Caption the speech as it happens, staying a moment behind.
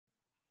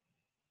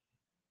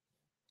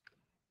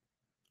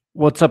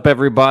What's up,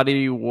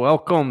 everybody?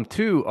 Welcome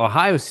to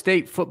Ohio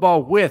State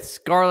football with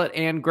Scarlet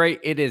and Gray.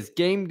 It is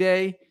game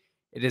day.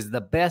 It is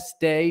the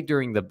best day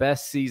during the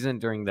best season,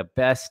 during the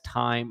best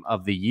time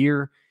of the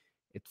year.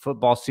 It's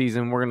football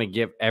season. We're going to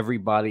give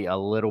everybody a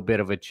little bit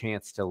of a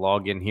chance to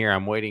log in here.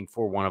 I'm waiting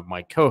for one of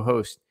my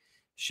co-hosts,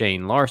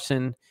 Shane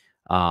Larson,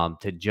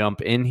 to jump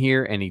in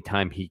here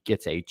anytime he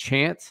gets a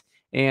chance,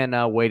 and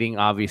waiting,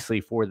 obviously,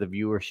 for the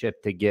viewership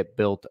to get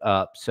built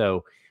up.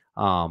 So,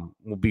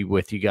 we'll be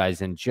with you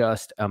guys in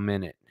just a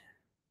minute.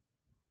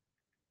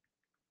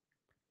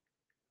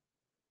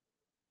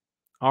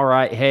 All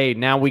right. Hey,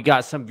 now we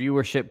got some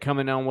viewership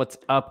coming on. What's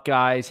up,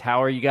 guys?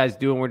 How are you guys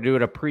doing? We're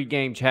doing a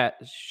pregame chat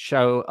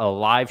show, a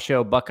live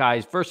show,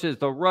 Buckeyes versus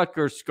the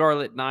Rutgers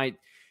Scarlet Knight,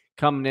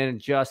 coming in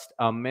just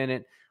a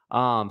minute.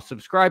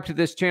 Subscribe to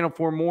this channel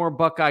for more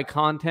Buckeye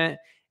content.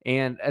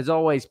 And as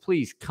always,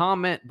 please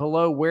comment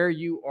below where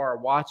you are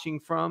watching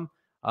from.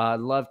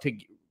 I'd love to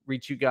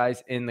reach you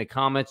guys in the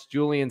comments.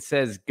 Julian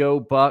says, "Go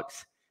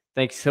Bucks."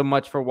 Thanks so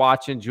much for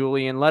watching,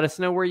 Julian. Let us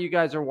know where you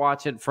guys are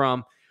watching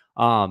from.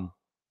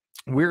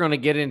 We're going to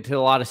get into a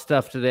lot of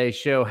stuff today,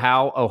 show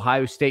how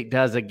Ohio State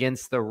does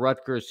against the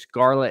Rutgers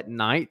Scarlet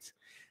Knights,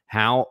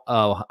 how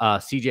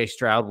CJ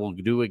Stroud will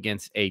do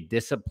against a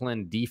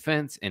disciplined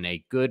defense and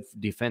a good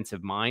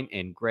defensive mind,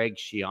 and Greg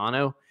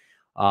Schiano.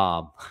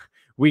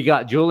 We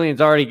got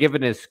Julian's already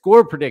given his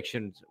score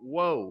predictions.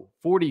 Whoa,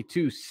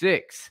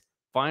 42-6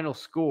 final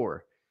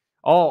score.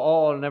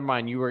 Oh, never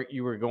mind. You were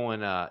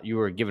giving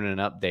an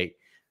update.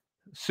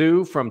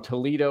 Sue from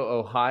Toledo,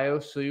 Ohio.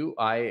 Sue,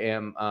 I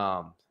am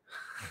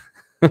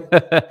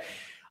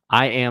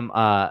I am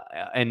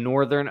in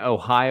northern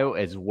Ohio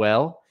as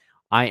well.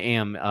 I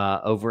am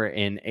over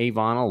in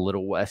Avon, a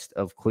little west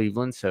of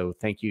Cleveland. So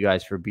thank you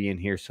guys for being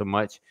here so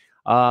much.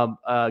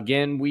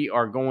 Again, we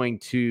are going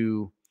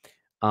to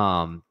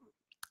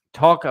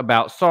talk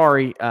about,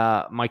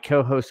 my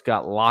co-host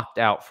got locked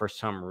out for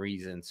some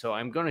reason. So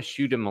I'm going to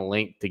shoot him a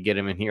link to get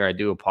him in here. I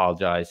do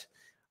apologize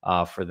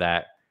for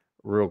that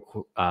real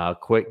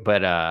quick,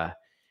 but I'm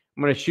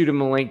going to shoot him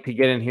a link to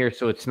get in here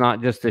so it's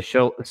not just a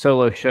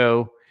solo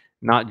show,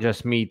 not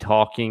just me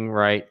talking,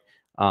 right?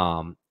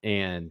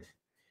 And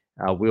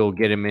we'll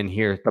get him in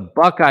here. The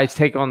Buckeyes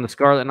take on the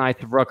Scarlet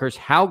Knights of Rutgers.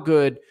 How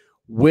good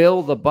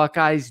will the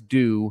Buckeyes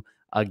do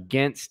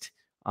against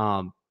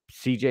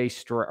CJ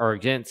Stroud, or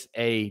against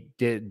a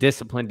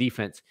disciplined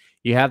defense?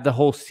 You have the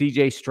whole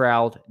CJ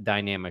Stroud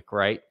dynamic,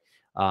 right?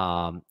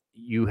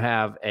 You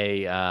have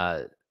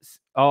a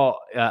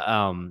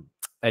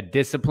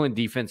disciplined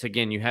defense.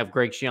 Again, you have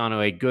Greg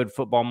Schiano, a good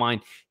football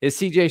mind. Is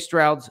CJ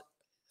Stroud's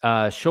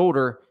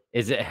shoulder,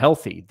 is it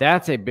healthy?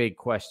 That's a big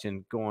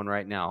question going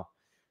right now.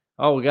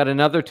 Oh, we got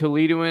another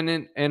Toledo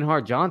in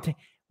Harjonte.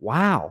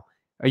 Wow.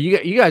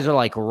 You guys are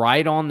like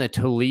right on the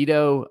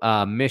Toledo,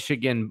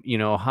 Michigan,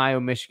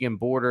 Ohio, Michigan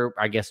border.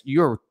 I guess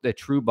you're the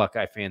true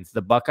Buckeye fans,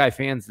 the Buckeye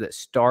fans that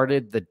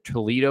started the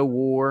Toledo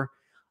war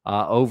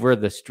over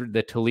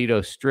the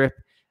Toledo Strip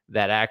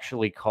that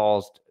actually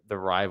caused the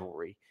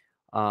rivalry.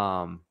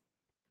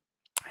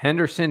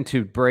 Henderson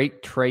to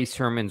break Trey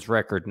Sermon's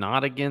record,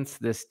 not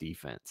against this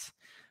defense,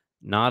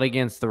 not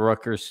against the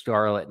Rutgers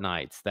Scarlet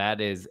Knights.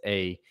 That is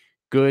a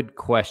good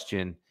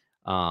question.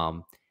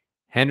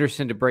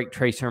 Henderson to break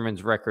Trey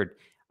Sermon's record,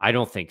 I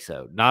don't think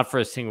so. Not for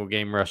a single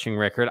game rushing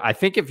record. I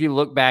think if you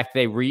look back,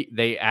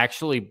 they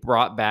actually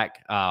brought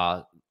back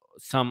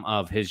some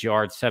of his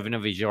yards. 7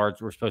 of his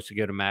yards were supposed to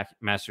go to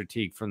Master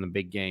Teague from the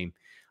big game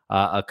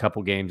a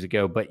couple games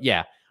ago. But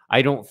yeah,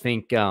 I don't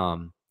think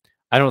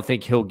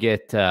he'll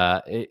get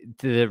to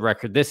the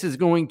record. This is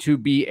going to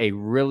be a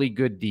really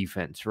good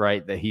defense,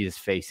 right, that he is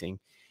facing.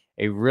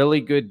 A really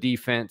good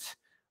defense,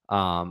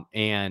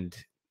 and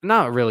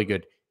not really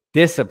good,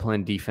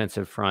 disciplined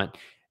defensive front.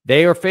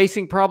 They are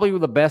facing probably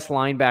the best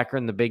linebacker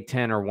in the Big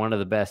Ten, or one of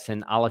the best,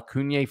 in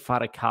Olakunle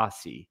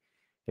Fatukasi.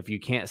 If you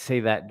can't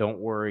say that, don't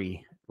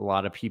worry. A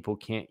lot of people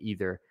can't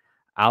either.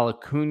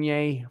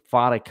 Olakunle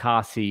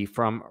Fatukasi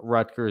from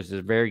Rutgers is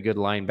a very good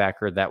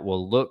linebacker that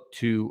will look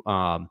to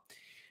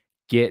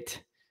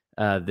get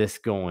this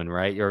going,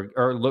 right?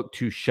 Or look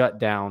to shut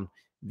down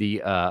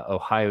the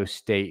Ohio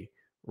State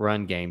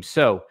run game.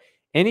 So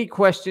any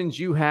questions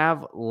you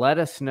have, let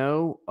us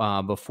know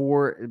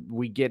before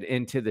we get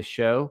into the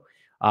show.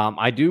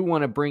 I do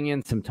want to bring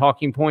in some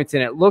talking points,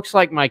 and it looks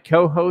like my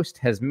co-host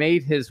has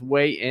made his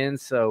way in.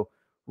 So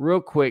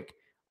real quick,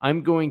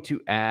 I'm going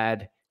to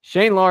add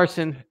Shane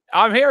Larson.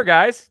 I'm here,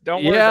 guys.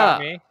 Don't worry about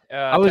me.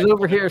 I was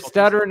over here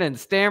stuttering and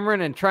stammering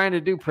and trying to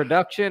do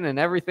production and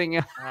everything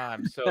else.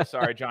 I'm so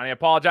sorry, Johnny. I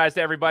apologize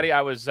to everybody.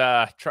 I was,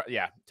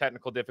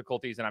 technical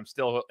difficulties, and I'm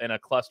still in a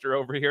cluster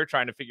over here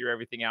trying to figure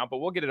everything out, but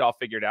we'll get it all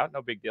figured out.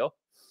 No big deal.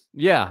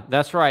 Yeah,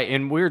 that's right.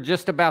 And we're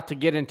just about to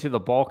get into the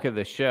bulk of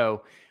the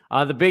show.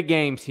 The big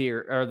games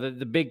here, or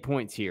the big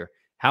points here.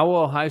 How will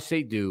Ohio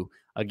State do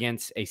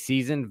against a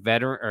seasoned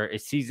veteran, or a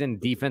seasoned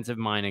defensive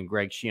mind in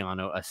Greg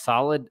Schiano, a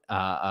solid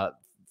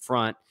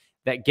front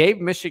that gave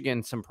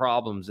Michigan some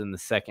problems in the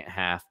second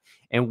half?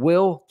 And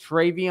will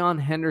TreVeyon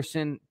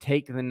Henderson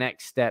take the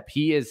next step?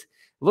 He is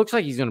looks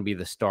like he's going to be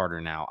the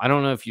starter now. I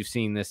don't know if you've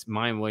seen this.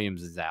 Mayan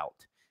Williams is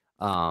out.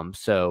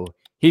 So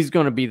he's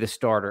going to be the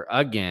starter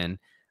again,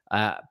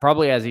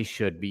 probably as he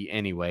should be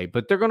anyway.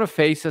 But they're going to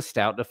face a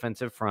stout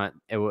defensive front,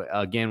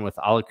 again, with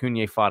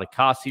Olakunle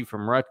Fatukasi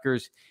from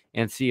Rutgers,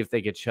 and see if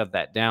they could shut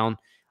that down.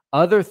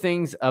 Other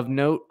things of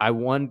note I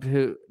want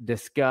to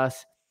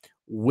discuss.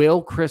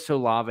 Will Chris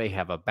Olave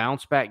have a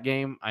bounce back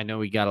game? I know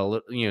he got a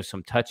little,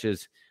 some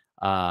touches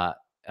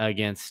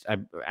against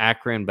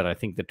Akron, but I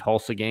think the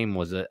Tulsa game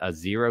was a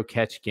 0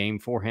 catch game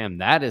for him.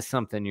 That is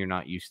something you're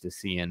not used to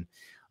seeing.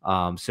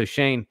 So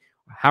Shane,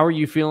 how are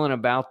you feeling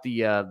about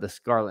the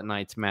Scarlet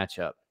Knights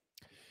matchup?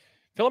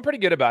 Feeling pretty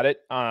good about it.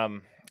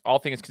 All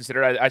things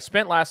considered, I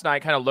spent last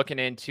night kind of looking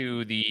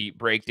into the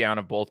breakdown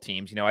of both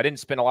teams. I didn't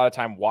spend a lot of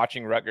time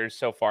watching Rutgers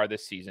so far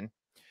this season,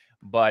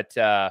 but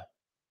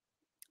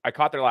I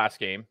caught their last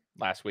game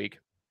last week.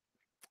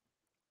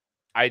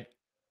 I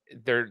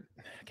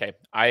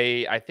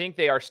think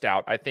they are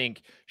stout. I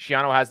think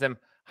Schiano has them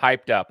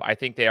hyped up. I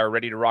think they are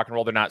ready to rock and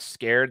roll. They're not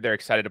scared. They're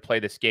excited to play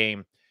this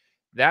game.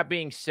 That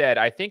being said,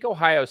 I think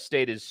Ohio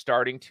State is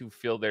starting to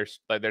feel they're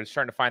starting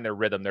to find their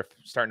rhythm. They're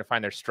starting to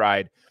find their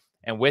stride.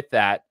 And with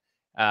that,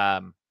 do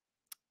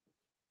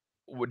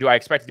I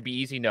expect it to be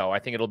easy? No, I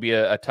think it'll be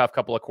a tough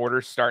couple of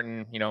quarters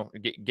starting,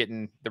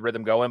 getting the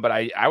rhythm going. But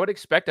I would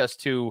expect us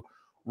to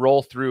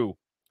roll through.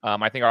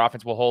 I think our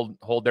offense will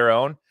hold their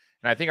own.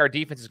 And I think our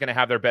defense is going to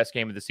have their best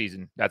game of the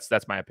season.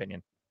 That's my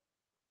opinion.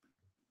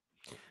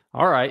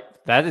 All right.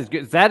 That is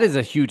good. That is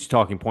a huge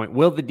talking point.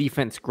 Will the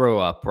defense grow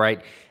up,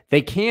 right?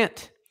 They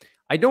can't.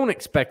 I don't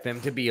expect them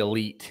to be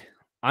elite.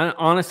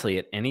 Honestly,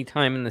 at any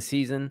time in the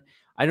season,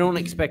 I don't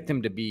expect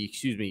them to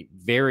be,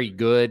 very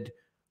good,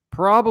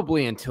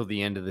 probably until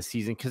the end of the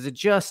season, because it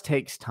just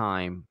takes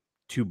time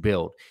to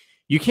build.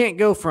 You can't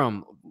go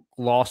from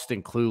lost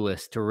and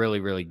clueless to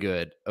really, really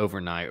good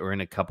overnight or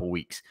in a couple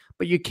weeks,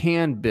 but you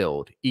can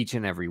build each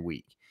and every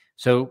week.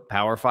 So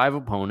Power 5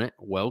 opponent,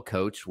 well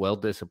coached, well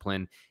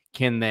disciplined.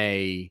 Can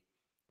they,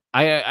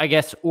 I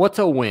guess, what's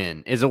a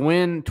win? Is a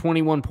win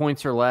 21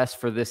 points or less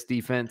for this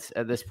defense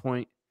at this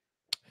point?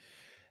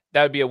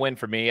 That would be a win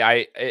for me.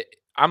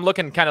 I'm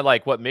looking kind of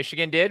like what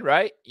Michigan did,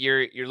 right?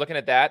 You're looking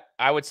at that.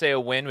 I would say a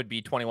win would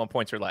be 21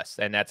 points or less,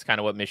 and that's kind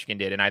of what Michigan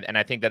did. And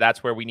I think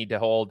that's where we need to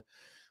hold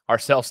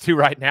ourselves to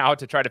right now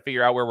to try to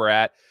figure out where we're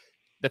at.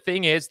 The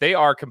thing is, they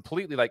are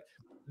completely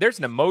there's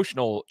an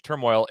emotional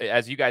turmoil,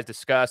 as you guys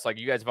discussed. Like,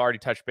 you guys have already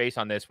touched base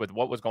on this with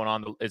what was going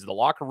on. Is the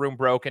locker room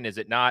broken? Is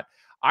it not?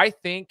 I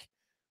think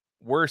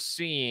we're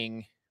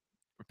seeing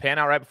pan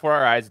out right before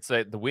our eyes. It's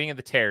like the wheat and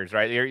the tares,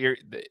 right?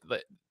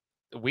 The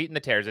wheat and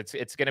the tares.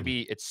 It's going to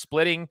be, it's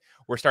splitting.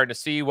 We're starting to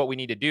see what we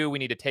need to do. We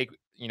need to take,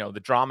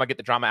 the drama, get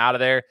the drama out of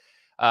there.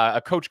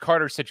 A Coach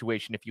Carter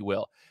situation, if you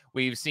will.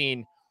 We've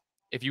seen,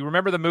 if you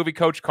remember the movie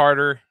Coach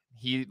Carter,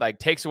 he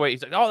takes away.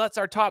 He's like, oh, that's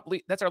our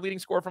leading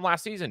scorer from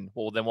last season.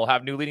 Well, then we'll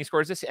have new leading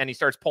scorers and he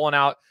starts pulling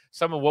out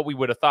some of what we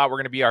would have thought were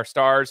going to be our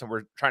stars, and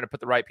we're trying to put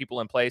the right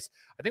people in place.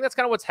 I think that's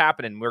kind of what's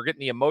happening. We're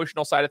getting the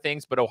emotional side of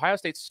things, but Ohio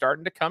State's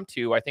starting to come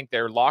to. I think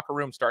their locker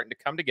room starting to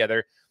come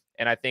together,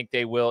 and I think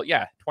they will.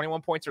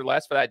 21 points or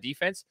less for that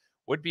defense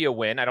would be a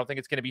win. I don't think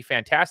it's going to be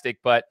fantastic,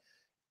 but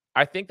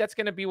I think that's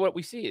going to be what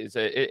we see.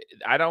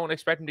 I don't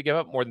expect them to give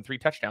up more than 3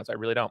 touchdowns. I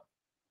really don't.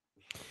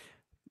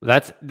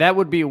 That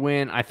would be a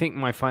win. I think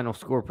my final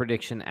score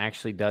prediction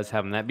actually does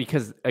have that,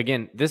 because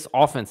again, this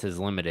offense is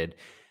limited,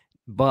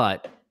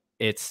 but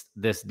it's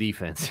this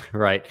defense,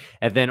 right?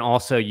 And then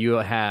also you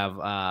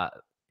have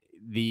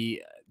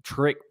the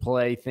trick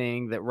play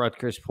thing that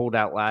Rutgers pulled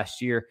out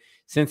last year.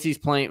 Since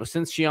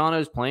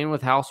Schiano's playing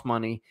with house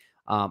money,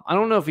 I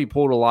don't know if he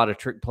pulled a lot of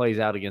trick plays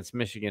out against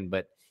Michigan,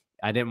 but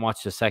I didn't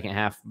watch the second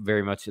half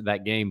very much of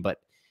that game. But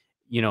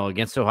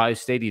against Ohio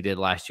State, he did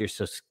last year.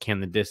 So can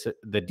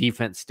the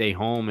defense stay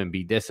home and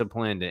be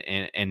disciplined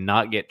and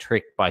not get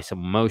tricked by some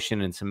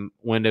motion and some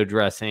window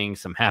dressing,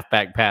 some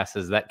halfback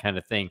passes, that kind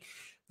of thing?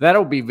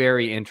 That'll be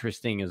very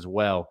interesting as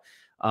well.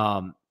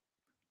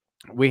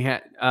 We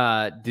had.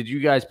 Did you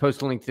guys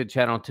post a link to the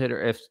chat on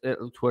Twitter? If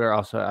Twitter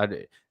also, I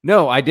did.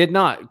 No, I did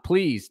not.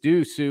 Please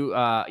do, Sue.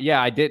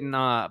 I didn't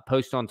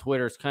post on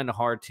Twitter. It's kind of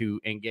hard to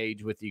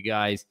engage with you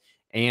guys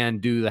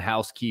and do the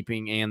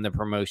housekeeping and the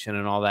promotion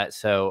and all that.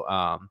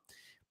 So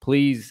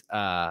please,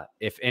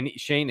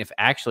 Shane,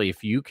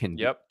 if you can, can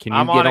you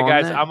I'm on get it,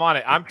 guys. that? I'm on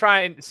it. I'm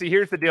trying. See,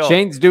 here's the deal.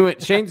 Shane's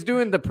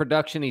doing the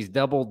production. He's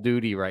double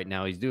duty right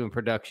now. He's doing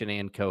production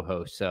and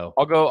co-host. So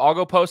I'll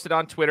go post it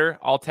on Twitter.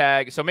 I'll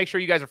tag. So make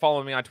sure you guys are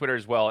following me on Twitter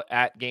as well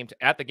at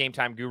the Game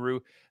Time Guru.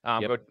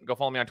 Go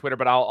follow me on Twitter,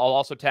 but I'll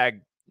also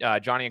tag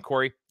Johnny and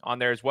Corey on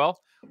there as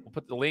well. We'll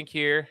put the link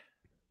here.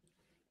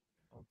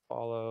 I'll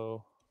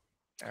follow.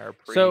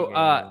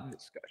 So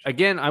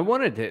again, I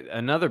wanted to.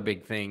 Another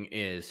big thing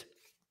is,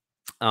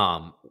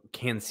 can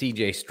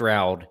CJ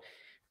Stroud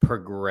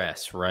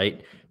progress?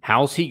 Right?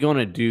 How's he going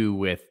to do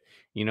with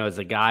as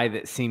a guy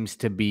that seems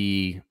to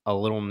be a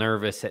little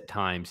nervous at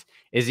times?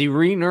 Is he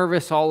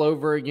nervous all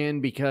over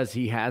again because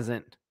he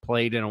hasn't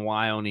played in a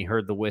while and he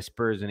heard the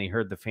whispers and he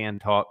heard the fan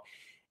talk?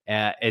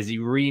 Is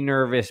he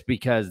nervous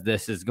because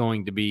this is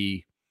going to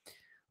be,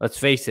 let's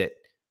face it,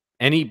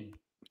 any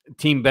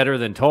team better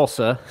than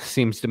Tulsa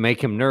seems to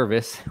make him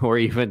nervous, or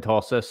even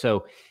Tulsa.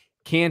 So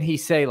can he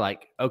say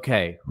like,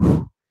 okay,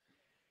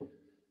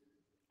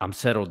 I'm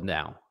settled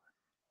now.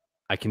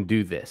 I can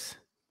do this.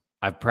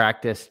 I've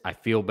practiced. I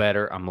feel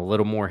better. I'm a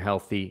little more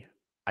healthy.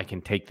 I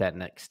can take that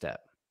next step.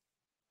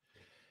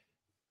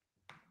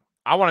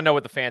 I want to know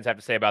what the fans have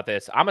to say about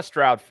this. I'm a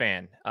Stroud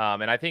fan,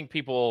 and I think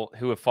people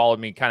who have followed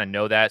me kind of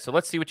know that. So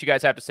let's see what you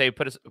guys have to say.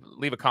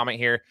 Leave a comment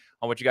here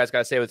on what you guys got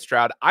to say with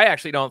Stroud. I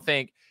actually don't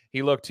think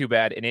he looked too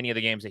bad in any of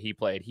the games that he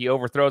played. He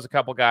overthrows a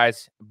couple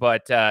guys,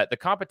 but the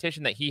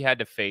competition that he had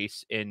to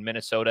face in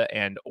Minnesota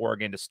and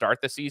Oregon to start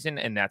the season,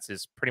 and that's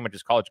pretty much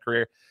his college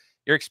career,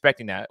 you're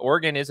expecting that.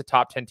 Oregon is a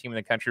top 10 team in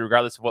the country,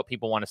 regardless of what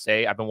people want to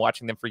say. I've been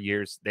watching them for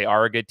years. They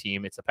are a good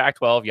team. It's a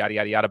Pac-12, yada,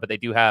 yada, yada, but they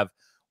do have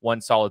one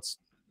solid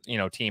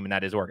team, and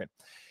that is Oregon.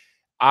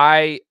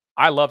 I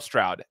love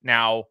Stroud.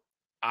 Now,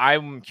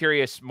 I'm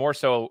curious more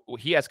so,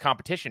 he has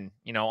competition,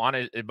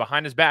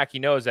 behind his back. He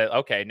knows that,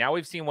 okay, now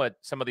we've seen what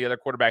some of the other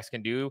quarterbacks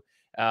can do.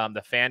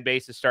 The fan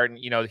base is starting,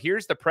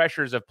 here's the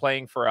pressures of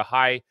playing for a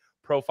high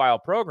profile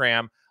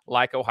program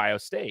like Ohio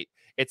State.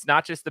 It's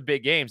not just the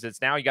big games. It's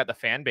now you got the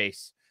fan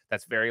base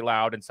that's very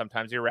loud and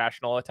sometimes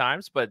irrational at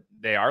times, but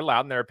they are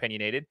loud and they're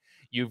opinionated.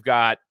 You've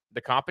got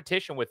the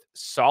competition with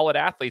solid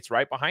athletes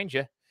right behind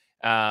you.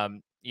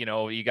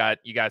 You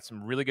got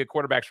some really good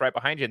quarterbacks right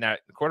behind you in that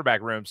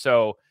quarterback room.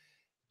 So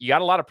you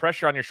got a lot of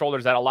pressure on your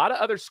shoulders that a lot of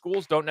other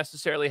schools don't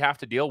necessarily have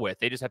to deal with.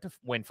 They just have to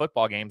win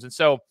football games. And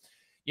so,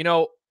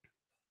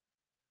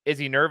 is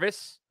he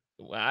nervous?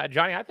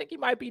 Johnny, I think he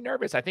might be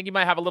nervous. I think he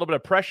might have a little bit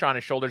of pressure on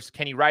his shoulders.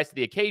 Can he rise to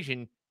the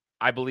occasion?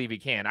 I believe he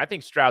can. I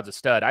think Stroud's a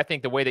stud. I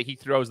think the way that he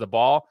throws the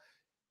ball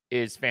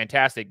is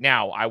fantastic.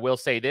 Now, I will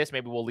say this,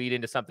 maybe we'll lead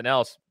into something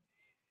else.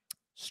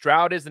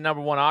 Stroud is the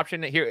number one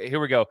option. Here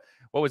we go.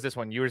 What was this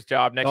one? Ewers'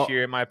 job next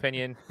year, in my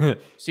opinion.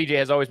 CJ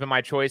has always been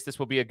my choice. This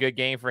will be a good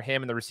game for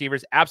him and the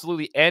receivers.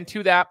 Absolutely. And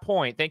to that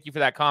point, thank you for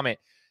that comment.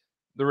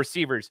 The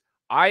receivers.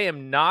 I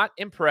am not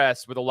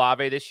impressed with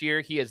Olave this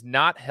year. He has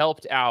not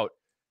helped out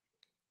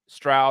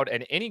Stroud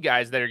and any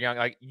guys that are young.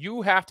 Like,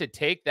 you have to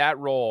take that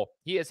role.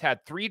 He has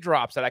had 3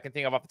 drops that I can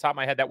think of off the top of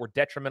my head that were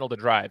detrimental to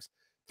drives.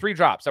 3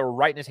 drops that were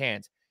right in his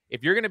hands.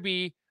 If you're going to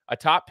be a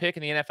top pick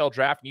in the NFL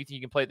draft and you think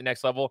you can play at the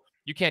next level,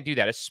 you can't do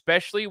that,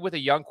 especially with a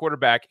young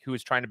quarterback who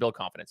is trying to build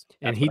confidence.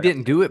 And he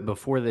didn't do it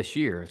before this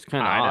year. It's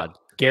kind of odd.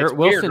 Garrett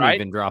Wilson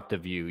even dropped a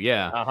view.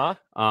 Yeah.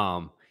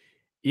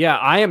 Yeah,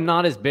 I am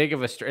not as big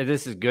of a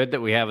this is good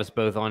that we have us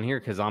both on here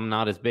because I'm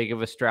not as big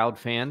of a Stroud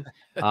fan.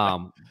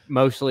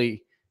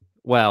 Mostly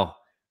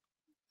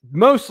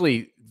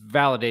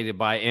validated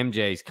by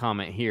MJ's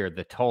comment here,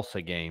 the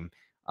Tulsa game.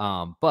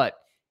 But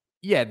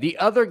yeah, the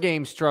other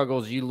game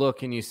struggles, you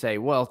look and you say,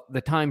 well, the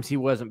times he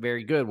wasn't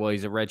very good. Well,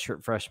 he's a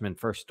redshirt freshman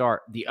first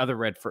start. The other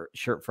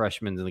redshirt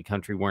freshmen in the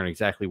country weren't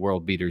exactly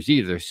world beaters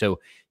either. So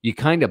you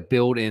kind of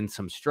build in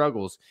some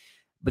struggles.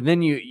 But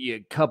then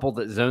you couple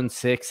that Zone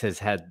 6 has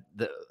had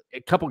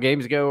a couple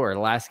games ago or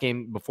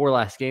before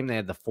last game, they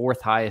had the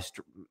 4th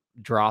highest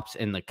drops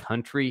in the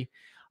country.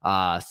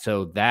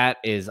 So that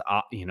is,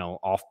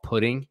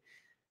 off-putting.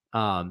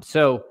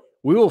 So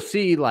we will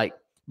see,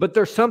 but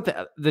there's something,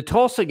 the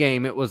Tulsa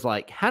game, it was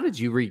like, how did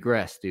you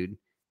regress, dude?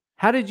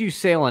 How did you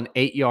sail an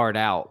 8-yard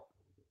out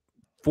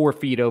 4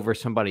 feet over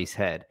somebody's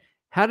head?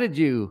 How did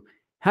you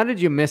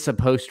miss a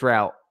post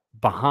route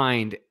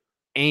behind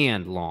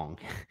and long?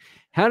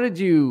 How are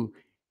you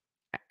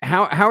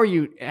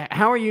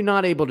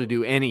not able to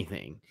do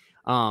anything?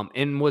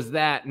 And was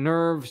that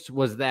nerves?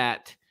 Was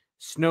that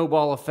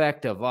snowball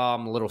effect of,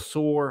 I'm a little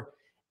sore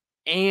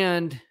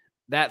and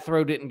that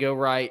throw didn't go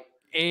right?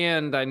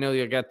 And I know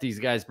you got these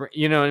guys,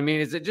 you know what I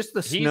mean? Is it just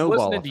the snowball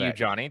listening effect? To you,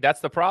 Johnny. That's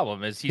the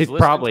problem. Is he's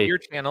listening to your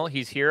channel.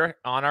 He's here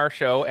on our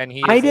show, and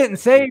I didn't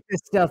say this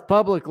stuff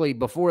publicly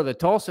before the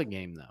Tulsa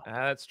game, though.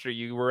 That's true.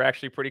 You were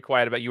actually pretty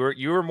quiet about it.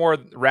 You were more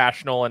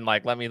rational and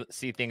let me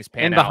see things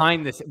pan out.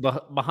 And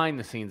behind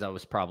the scenes, I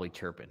was probably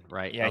chirping,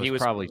 right? Yeah, he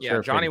was probably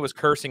chirping. Johnny was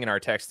cursing in our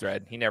text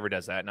thread. He never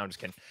does that. No, I'm just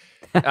kidding.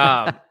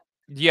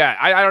 Yeah,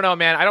 I don't know,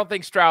 man. I don't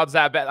think Stroud's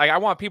that bad. I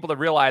want people to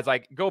realize,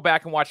 go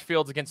back and watch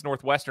Fields against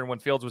Northwestern when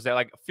Fields was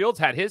there. Fields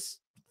had his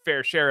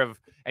fair share of,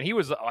 and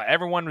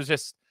everyone was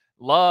just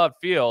loved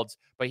Fields,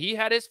 but he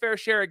had his fair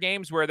share of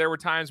games where there were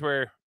times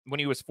where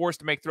when he was forced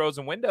to make throws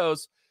in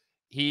windows,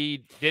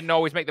 he didn't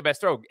always make the best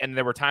throw. And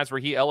there were times where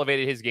he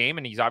elevated his game,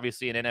 and he's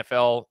obviously an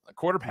NFL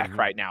quarterback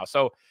right now.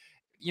 So,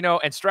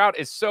 and Stroud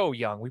is so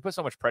young. We put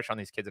so much pressure on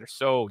these kids that are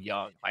so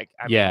young.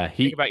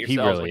 Think about yourselves he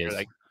really when is.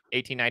 You're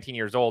 18, 19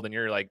 years old, and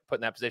you're put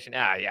in that position.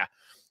 Yeah.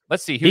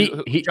 Let's see.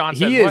 Who John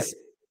says he is. What?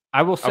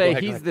 I will say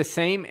he's the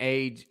same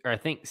age, or I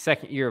think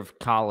second year of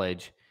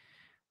college,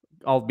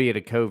 albeit a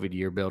COVID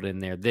year built in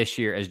there this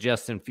year, as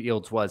Justin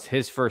Fields was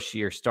his first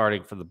year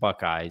starting for the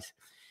Buckeyes.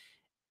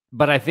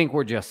 But I think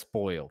we're just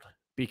spoiled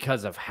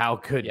because of how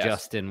good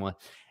Justin was.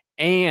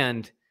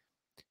 And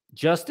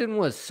Justin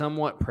was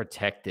somewhat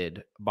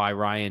protected by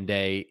Ryan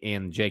Day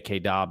and J.K.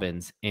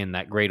 Dobbins and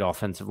that great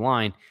offensive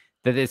line.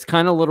 that it's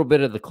kind of a little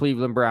bit of the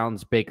Cleveland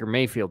Browns Baker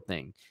Mayfield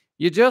thing.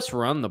 You just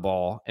run the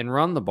ball and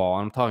run the ball.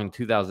 I'm talking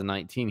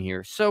 2019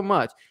 here so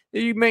much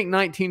that you make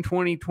 19,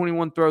 20,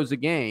 21 throws a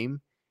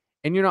game,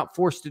 and you're not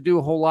forced to do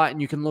a whole lot,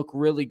 and you can look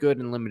really good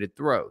in limited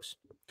throws.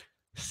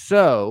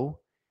 So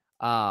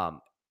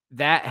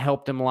that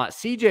helped him a lot.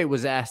 CJ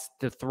was asked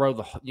to throw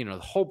the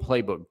whole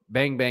playbook,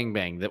 bang, bang,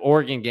 bang. The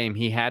Oregon game,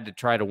 he had to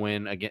try to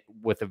win again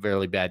with a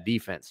very bad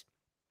defense.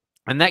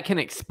 And that can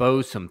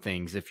expose some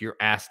things if you're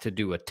asked to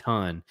do a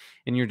ton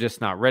and you're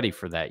just not ready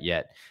for that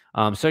yet.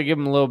 So I give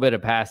him a little bit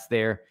of pass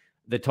there.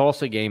 The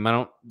Tulsa game,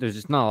 there's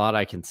just not a lot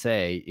I can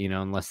say,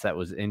 unless that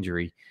was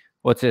injury.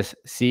 What's this?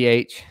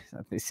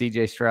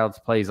 CJ Stroud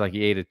plays like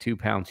he ate a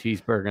 2-pound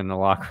cheeseburger in the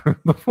locker room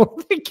before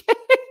the game.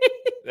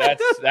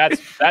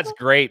 That's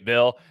great,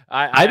 Bill.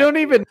 I don't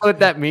even know what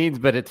that means,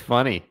 but it's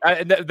funny.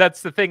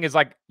 That's the thing is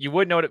like you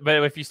would know it,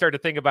 but if you start to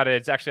think about it,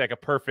 it's actually like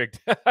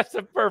that's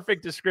a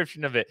perfect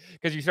description of it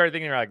because you start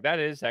thinking you're like that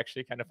is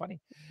actually kind of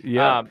funny.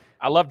 Yeah,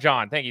 I love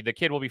John. Thank you. The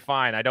kid will be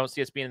fine. I don't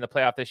see us being in the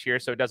playoff this year,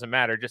 so it doesn't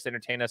matter. Just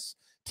entertain us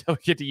till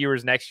we get to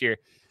Ewers next year.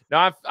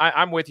 No,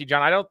 I'm with you,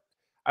 John. I don't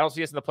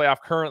see us in the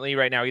playoff currently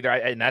right now either,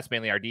 and that's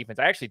mainly our defense.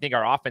 I actually think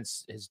our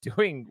offense is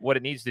doing what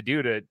it needs to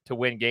do to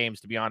win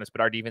games, to be honest,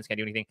 but our defense can't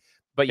do anything.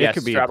 But yes, it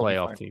could be a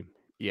playoff team.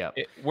 Yeah.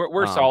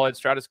 We're solid.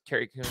 Stroud is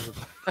Kerry.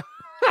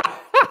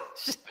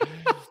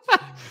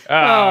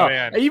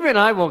 Man. Even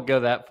I won't go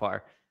that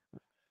far.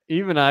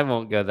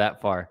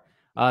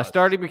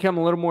 Starting to become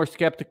a little more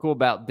skeptical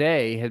about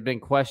Day, has been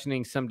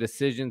questioning some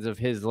decisions of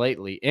his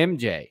lately.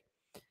 MJ,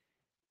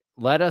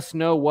 let us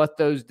know what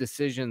those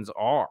decisions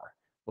are.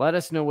 Let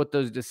us know what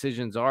those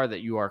decisions are that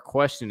you are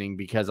questioning,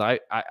 because I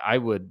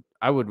would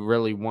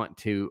really want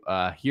to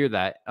hear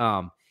that.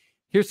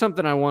 Here's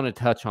something I want to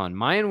touch on.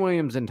 Mayan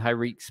Williams and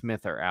Tyreek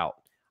Smith are out.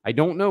 I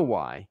don't know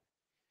why.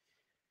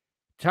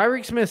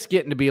 Tyreek Smith's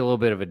getting to be a little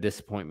bit of a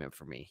disappointment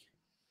for me.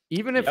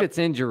 Even if it's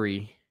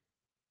injury,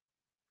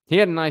 he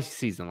had a nice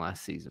season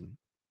last season.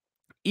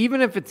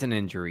 Even if it's an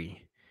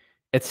injury,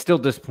 it's still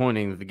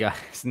disappointing that the guy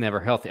is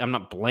never healthy. I'm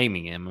not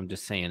blaming him. I'm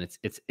just saying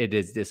it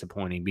is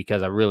disappointing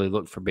because I really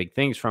looked for big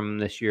things from him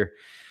this year.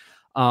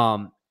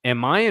 And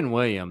Mayan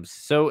Williams,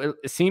 so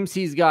it seems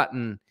he's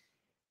gotten.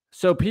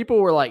 So people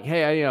were like,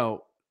 "Hey,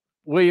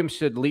 Williams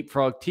should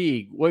leapfrog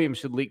Teague. Williams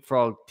should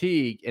leapfrog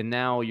Teague." And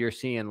now you're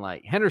seeing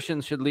like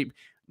Henderson should leap.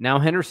 Now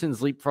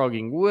Henderson's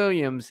leapfrogging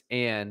Williams,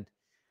 and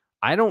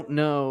I don't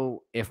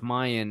know if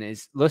Mayan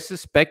is. This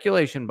is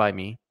speculation by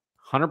me,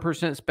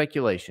 100%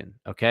 speculation.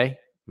 Okay.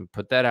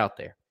 Put that out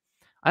there.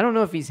 I don't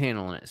know if he's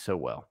handling it so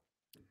well.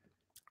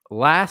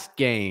 Last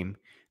game,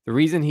 the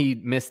reason he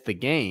missed the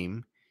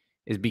game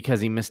is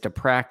because he missed a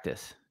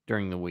practice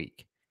during the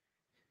week.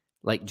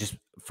 Like, just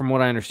from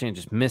what I understand,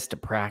 just missed a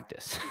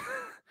practice.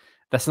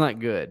 That's not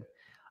good.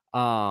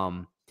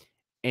 And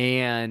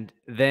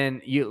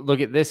then you look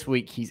at this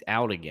week, he's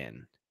out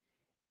again.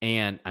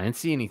 And I didn't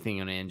see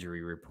anything on an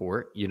injury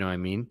report. You know what I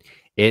mean?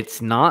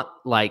 It's not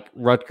like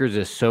Rutgers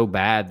is so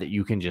bad that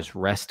you can just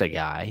rest a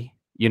guy.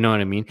 You know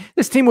what I mean?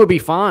 This team would be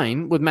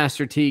fine with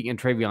Master Teague and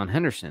TreVeyon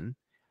Henderson,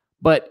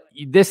 but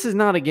this is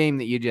not a game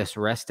that you just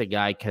rest a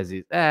guy because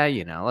he's,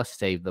 let's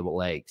save the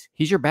legs.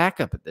 He's your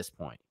backup at this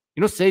point.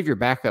 You don't save your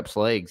backup's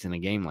legs in a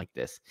game like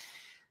this.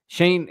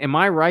 Shane, am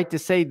I right to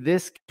say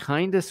this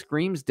kind of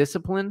screams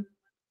discipline?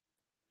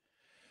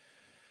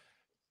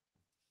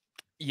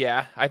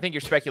 Yeah, I think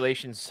your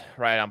speculation's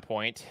right on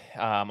point.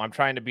 I'm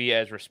trying to be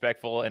as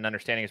respectful and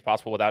understanding as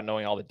possible without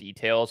knowing all the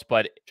details.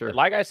 But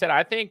like I said,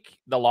 I think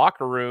the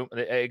locker room,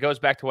 it goes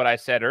back to what I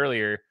said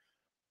earlier.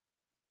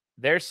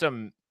 There's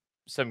some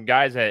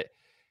guys that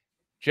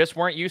just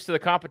weren't used to the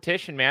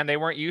competition, man. They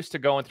weren't used to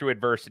going through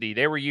adversity.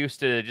 They were used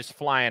to just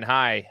flying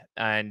high.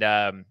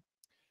 And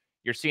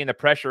you're seeing the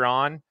pressure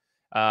on.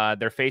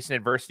 They're facing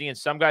adversity. And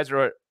some guys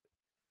are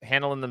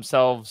handling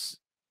themselves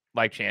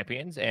like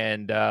champions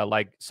and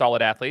like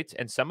solid athletes,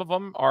 and some of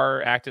them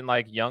are acting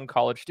like young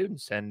college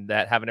students and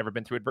that haven't ever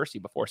been through adversity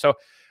before. So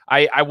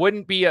I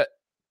wouldn't be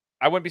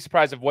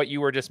surprised if what you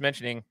were just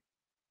mentioning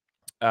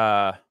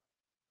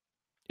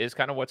is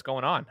kind of what's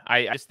going on.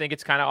 I just think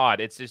it's kind of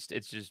odd. It's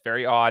just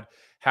very odd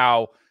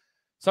how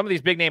some of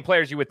these big name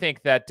players you would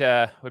think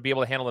that would be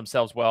able to handle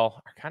themselves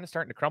well are kind of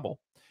starting to crumble.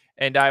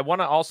 And I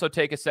want to also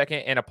take a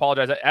second and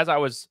apologize.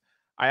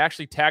 I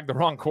actually tagged the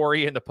wrong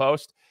Corey in the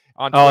post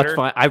on Twitter. Oh, it's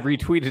fine. I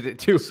retweeted it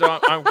too. So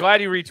I'm glad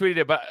you retweeted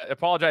it, but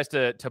apologize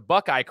to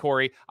Buckeye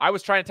Corey. I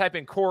was trying to type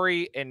in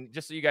Corey, and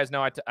just so you guys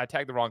know, I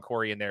tagged the wrong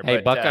Corey in there. Hey,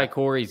 but, Buckeye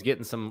Corey's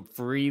getting some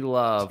free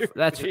love.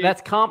 Dude,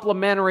 that's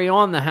complimentary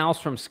on the house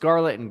from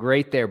Scarlet, and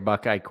great there,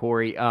 Buckeye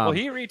Corey. Well,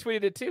 he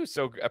retweeted it too,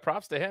 so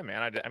props to him,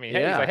 man. I mean,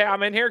 hey, he's like, hey,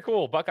 I'm in here,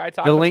 cool. Buckeye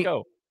Talk, let's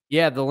go.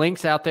 Yeah, the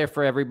link's out there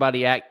for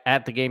everybody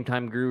at the Game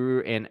Time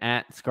Guru and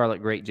at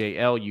Scarlet Great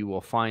JL. You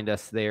will find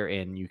us there,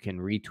 and you can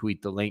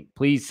retweet the link.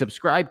 Please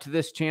subscribe to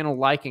this channel,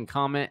 like and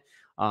comment.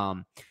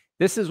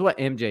 This is what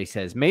MJ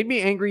says. Made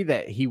me angry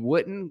that he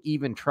wouldn't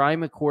even try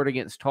McCord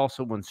against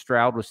Tulsa when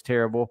Stroud was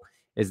terrible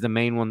is the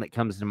main one that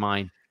comes to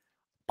mind.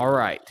 All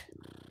right.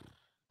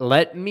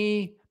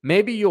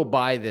 Maybe you'll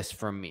buy this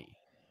from me.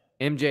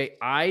 MJ,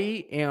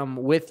 I am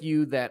with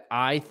you that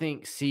I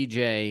think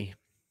CJ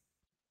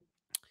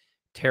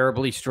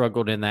terribly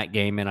struggled in that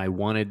game, and I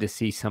wanted to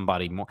see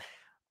somebody more.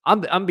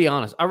 I'm be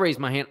honest. I raised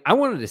my hand. I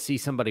wanted to see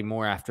somebody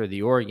more after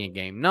the Oregon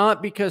game,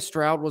 not because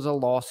Stroud was a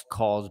lost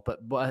cause,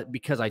 but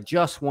because I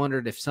just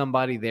wondered if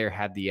somebody there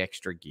had the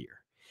extra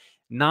gear.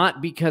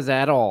 Not because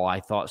at all I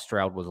thought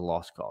Stroud was a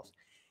lost cause.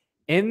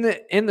 In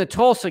the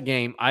Tulsa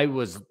game, I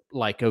was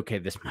like, okay,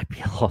 this might be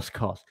a lost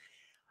cause.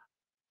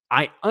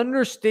 I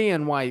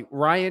understand why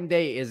Ryan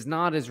Day is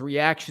not as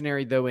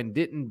reactionary, though, and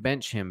didn't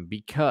bench him,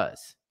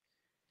 because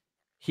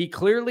he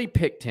clearly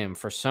picked him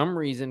for some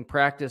reason,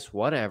 practice,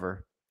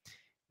 whatever,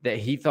 that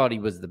he thought he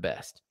was the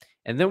best.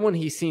 And then when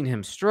he seen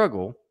him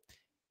struggle,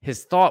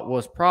 his thought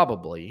was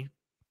probably,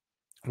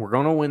 we're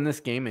going to win this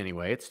game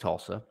anyway. It's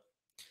Tulsa,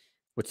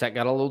 which that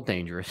got a little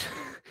dangerous.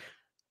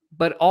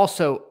 But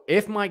also,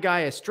 if my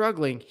guy is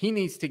struggling, he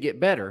needs to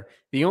get better.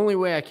 The only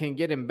way I can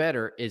get him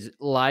better is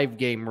live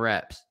game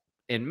reps.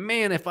 And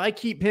man, if I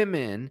keep him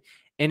in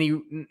and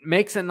he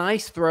makes a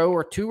nice throw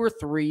or 2 or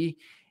 3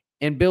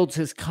 and builds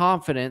his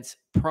confidence,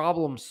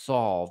 problem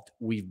solved,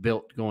 we've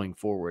built going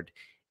forward.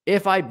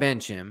 If I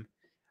bench him,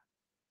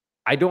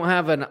 I don't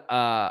have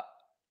a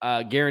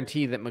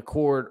guarantee that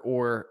McCord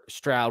or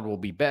Stroud will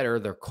be better.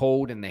 They're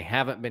cold and they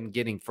haven't been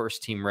getting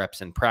first team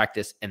reps in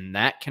practice, and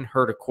that can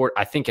hurt a court.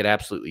 I think it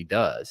absolutely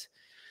does.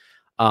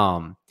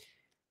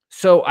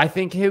 So I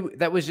think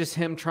that was just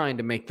him trying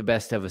to make the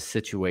best of a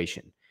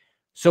situation.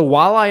 So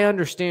while I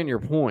understand your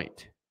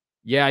point,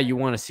 yeah, you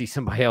want to see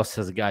somebody else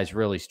as a guy's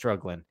really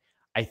struggling.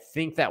 I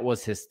think that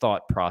was his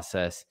thought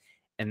process,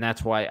 and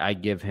that's why I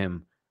give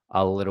him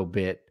a little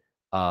bit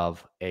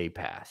of a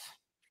pass.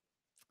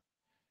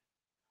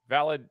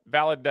 Valid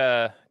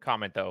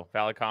comment, though.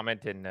 Valid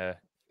comment and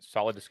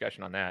solid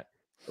discussion on that.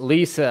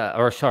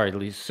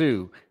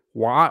 Sue,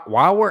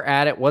 while we're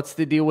at it, what's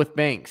the deal with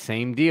Banks?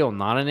 Same deal.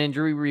 Not an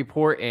injury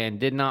report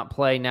and did not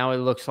play. Now it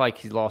looks like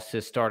he lost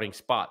his starting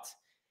spot.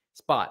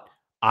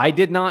 I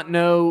did not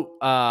know.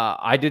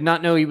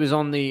 He was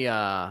on the.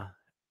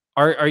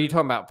 Are you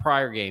talking about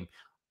prior game?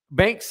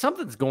 Banks,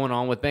 something's going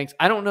on with Banks.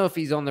 I don't know if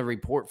he's on the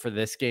report for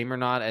this game or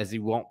not, as he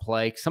won't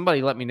play.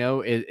 Somebody let me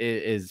know.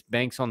 Is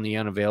Banks on the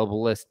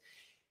unavailable list?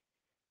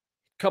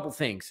 Couple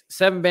things.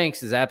 Sevyn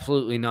Banks is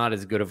absolutely not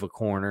as good of a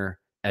corner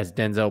as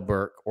Denzel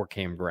Burke or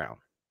Cam Brown.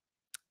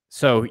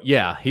 So,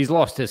 yeah, he's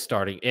lost his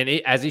starting, and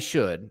as he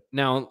should.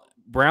 Now,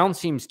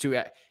 Brown's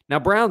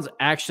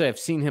actually, I've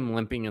seen him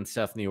limping and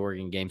stuff in the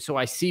Oregon game, so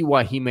I see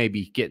why he may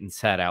be getting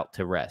sat out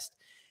to rest.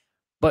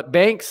 But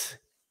Banks,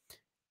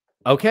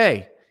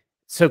 okay.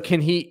 So is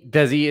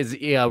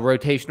he a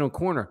rotational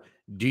corner?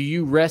 Do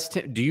you rest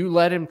him? Do you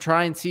let him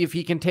try and see if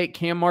he can take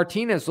Cam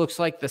Martinez? Looks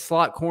like the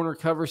slot corner,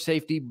 cover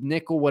safety,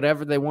 nickel,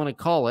 whatever they want to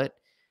call it.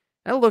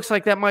 That looks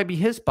like that might be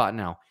his spot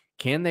now.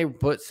 Can they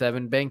put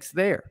Sevyn Banks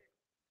there?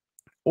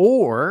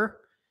 Or,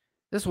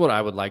 this is what I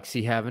would like to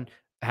see happen.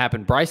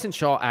 Bryson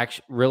Shaw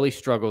actually really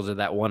struggles at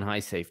that one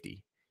high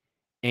safety.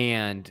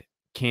 And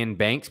can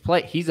Banks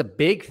play? He's a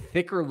big,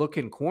 thicker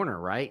looking corner,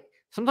 right?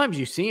 Sometimes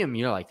you see him,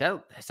 you're like,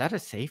 is that a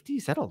safety?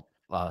 Is that a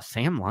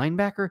Sam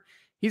linebacker?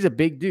 He's a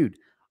big dude.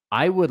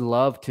 I would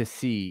love to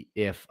see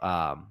if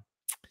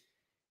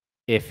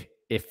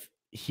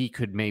he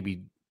could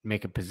maybe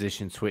make a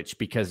position switch,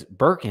 because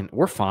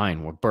we're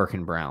fine with Burke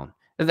and Brown.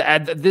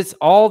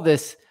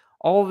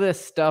 All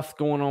this stuff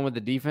going on with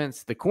the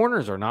defense, the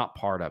corners are not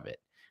part of it.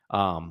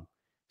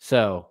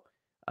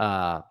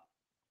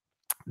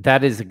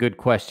 That is a good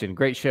question.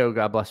 Great show.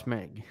 God bless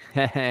Meg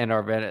and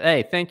our Bennett.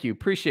 Hey, thank you.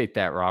 Appreciate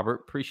that,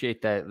 Robert.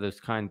 Appreciate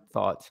those kind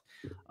thoughts.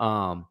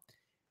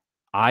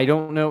 I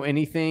don't know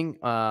anything.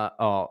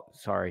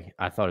 Sorry.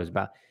 I thought it was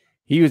about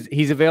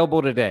he's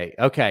available today.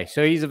 Okay,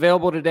 so he's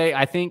available today.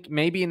 I think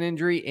maybe an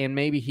injury, and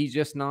maybe he's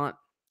just not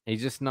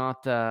one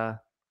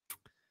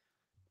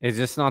of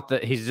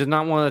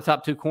the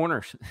top 2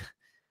 corners.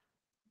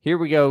 Here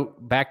we go.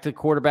 Back to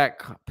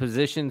quarterback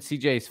position.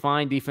 CJ is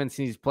fine. Defense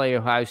needs to play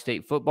Ohio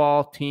State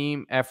football.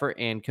 Team, effort,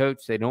 and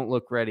coach. They don't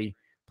look ready to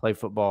play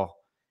football.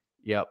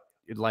 Yep.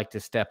 You'd like to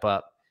step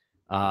up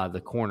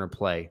the corner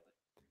play.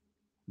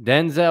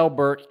 Denzel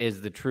Burke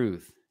is the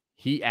truth.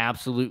 He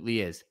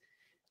absolutely is.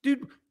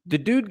 Dude, the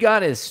dude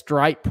got his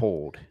stripe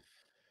pulled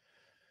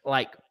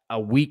like a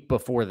week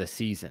before the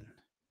season.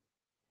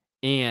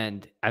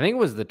 And I think it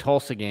was the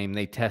Tulsa game.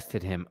 They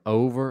tested him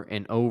over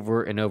and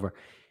over and over.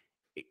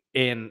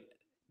 And,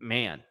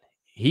 man,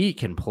 he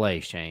can play,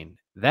 Shane.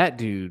 That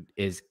dude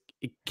is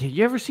 – have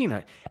you ever seen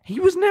it? He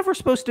was never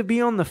supposed to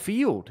be on the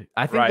field.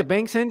 I think the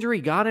Banks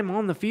injury got him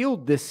on the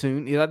field this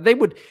soon. You know, they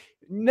would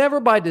 – never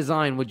by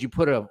design would you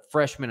put a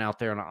freshman out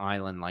there on an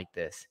island like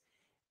this.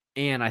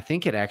 And I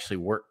think it actually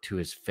worked to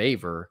his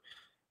favor.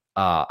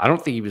 I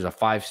don't think he was a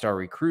 5-star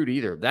recruit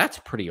either. That's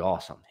pretty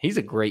awesome. He's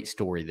a great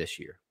story this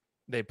year.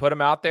 They put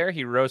him out there.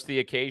 He rose to the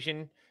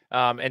occasion.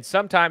 And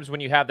sometimes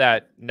when you have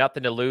that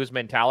nothing to lose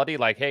mentality,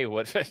 like, hey,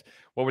 what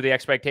were the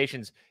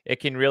expectations? It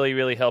can really,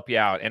 really help you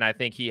out. And I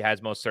think he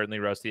has most certainly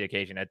rose to the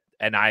occasion.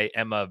 And I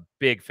am a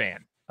big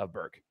fan of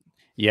Burke.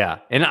 Yeah.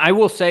 And I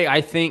will say,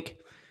 I think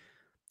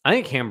I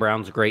think Cam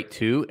Brown's great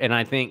too, and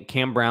I think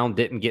Cam Brown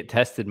didn't get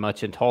tested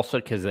much in Tulsa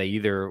because he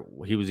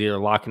was either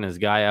locking his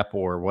guy up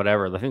or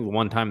whatever. I think the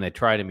one time they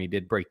tried him, he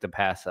did break the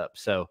pass up.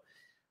 So,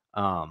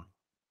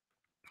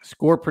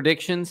 score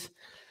predictions,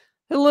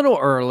 a little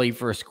early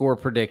for a score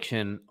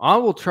prediction. I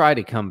will try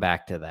to come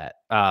back to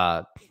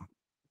that.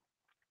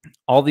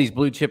 All these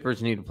blue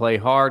chippers need to play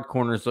hard.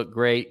 Corners look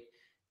great.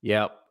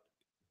 Yep.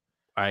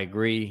 I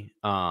agree.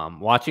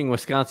 Watching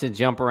Wisconsin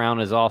jump around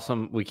is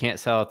awesome. We can't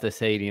sell at the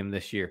stadium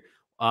this year.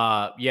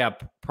 Yeah,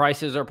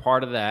 prices are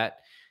part of that.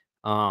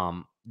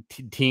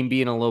 Team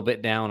being a little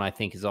bit down, I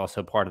think, is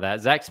also part of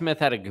that. Zach Smith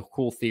had a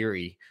cool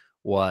theory,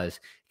 was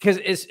because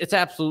it's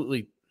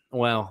absolutely,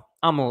 well,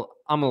 I'm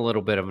a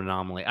little bit of an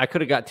anomaly. I could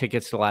have got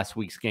tickets to last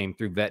week's game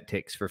through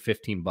VetTix for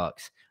 $15.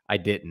 I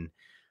didn't.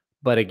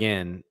 But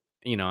again,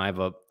 I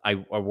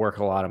work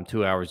a lot. I'm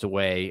 2 hours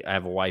away. I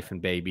have a wife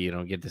and baby, and I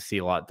don't get to see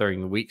a lot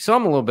during the week. So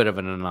I'm a little bit of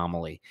an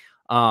anomaly.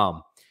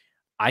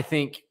 I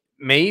think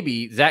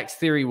maybe Zach's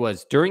theory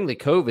was during the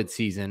COVID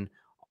season,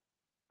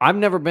 I've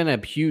never been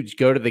a huge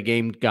go to the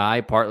game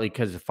guy, partly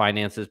because of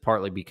finances,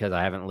 partly because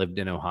I haven't lived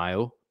in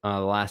Ohio the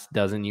last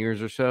dozen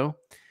years or so.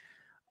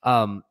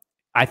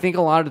 I think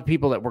a lot of the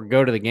people that were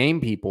go to the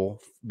game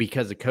people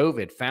because of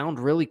COVID found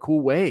really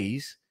cool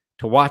ways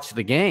to watch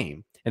the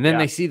game. And then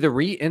they see the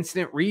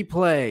instant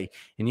replay,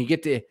 and you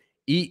get to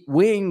eat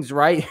wings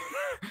right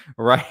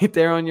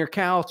there on your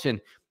couch,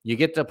 and you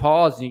get to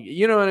pause. And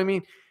you know what I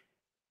mean?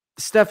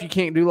 Stuff you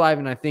can't do live.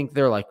 And I think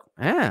they're like,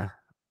 I'm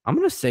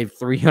going to save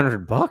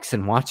 $300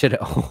 and watch it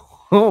at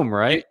home,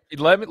 right?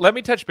 Let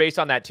me touch base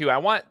on that too. I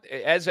want,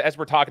 as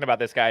we're talking about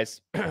this,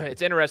 guys,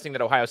 it's interesting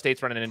that Ohio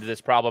State's running into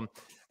this problem.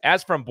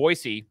 As from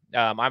Boise,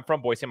 I'm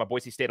from Boise. I'm a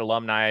Boise State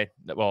alumni.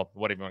 Well,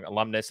 whatever,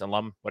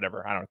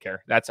 whatever. I don't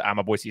care. I'm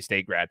a Boise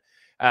State grad.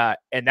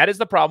 And that is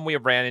the problem we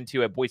have ran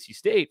into at Boise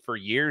State for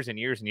years and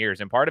years and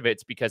years. And part of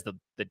it's because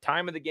the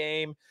time of the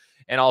game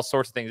and all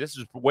sorts of things. This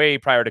is way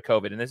prior to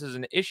COVID. And this is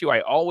an issue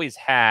I always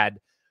had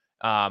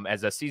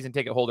as a season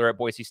ticket holder at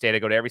Boise State. I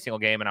go to every single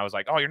game, and I was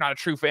like, oh, you're not a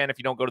true fan if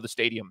you don't go to the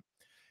stadium.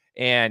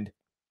 And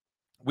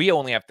we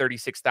only have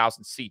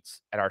 36,000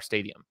 seats at our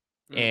stadium.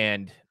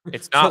 And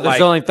it's not so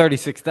there's only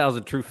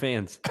 36,000 true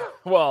fans.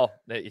 Well,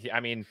 I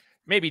mean,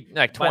 maybe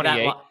like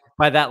 28.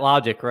 By that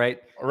logic, right?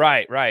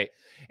 Right.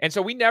 And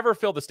so we never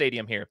fill the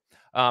stadium here.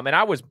 And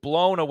I was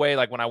blown away.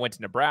 Like when I went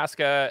to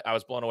Nebraska, I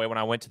was blown away when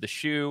I went to the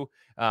Shoe.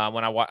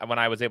 When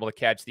I was able to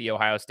catch the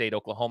Ohio State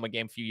Oklahoma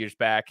game a few years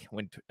back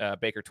when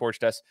Baker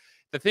torched us.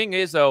 The thing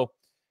is, though,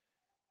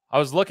 I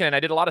was looking and I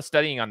did a lot of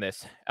studying on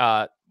this.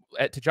 To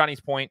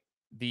Johnny's point,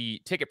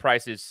 the ticket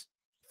prices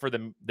for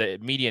the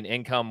median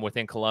income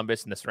within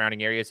Columbus and the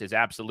surrounding areas is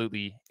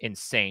absolutely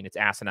insane. It's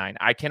asinine.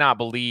 I cannot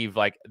believe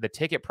like the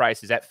ticket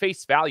prices at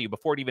face value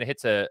before it even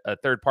hits a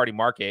third party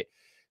market.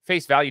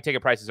 Face value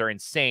ticket prices are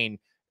insane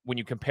when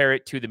you compare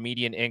it to the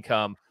median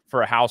income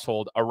for a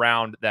household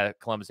around the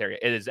Columbus area.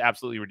 It is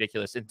absolutely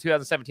ridiculous. In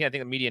 2017, I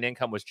think the median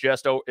income was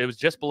just below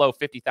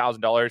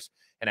 $50,000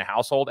 in a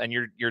household, and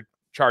you're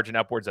charging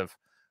upwards of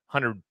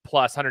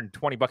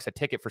 $120 a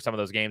ticket for some of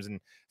those games, and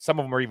some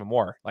of them are even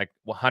more, like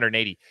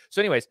 180.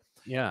 So, anyways,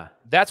 yeah,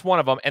 that's one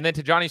of them. And then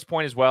to Johnny's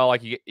point as well,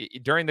 like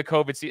during the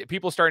COVID season,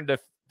 people starting to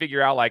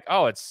figure out like,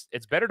 oh, it's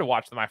better to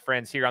watch my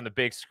friends here on the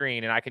big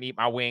screen, and I can eat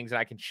my wings and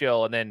I can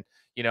chill. And then,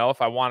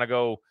 if I want to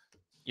go,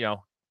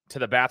 to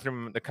the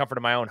bathroom, the comfort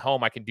of my own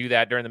home, I can do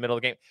that during the middle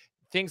of the game.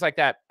 Things like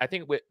that. I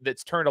think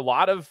that's turned a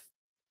lot of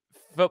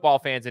football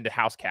fans into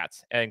house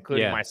cats,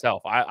 including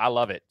myself. I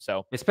love it.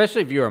 So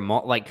especially if you're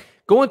like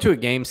going to a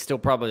game, still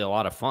probably a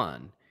lot of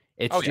fun.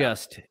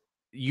 It's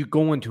you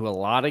go into a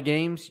lot of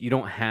games, you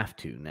don't have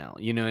to now.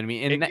 You know what I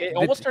mean? And it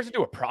almost turns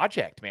into a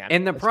project, man.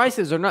 And the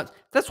prices are nuts.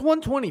 That's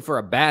 $120 for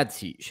a bad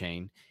seat,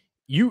 Shane.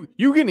 You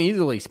can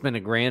easily spend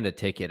 $1,000 a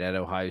ticket at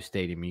Ohio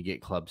Stadium. You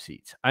get club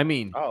seats. I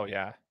mean, oh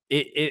yeah.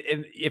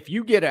 If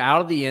you get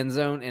out of the end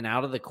zone and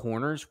out of the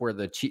corners where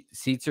the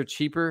seats are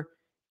cheaper,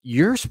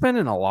 you're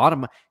spending a lot of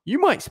money. You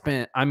might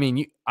spend. I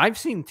mean, I've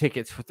seen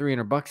tickets for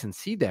 $300 in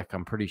C-Deck.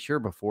 I'm pretty sure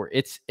before.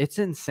 It's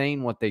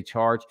insane what they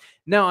charge.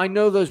 Now I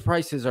know those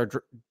prices are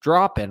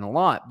dropping a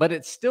lot, but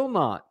it's still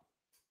not.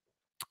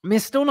 I mean,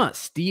 it's still not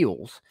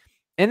steals.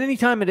 And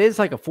anytime it is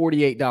like a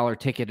 $48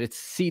 ticket, it's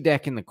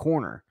C-Deck in the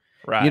corner.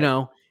 Right.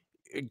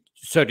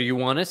 So do you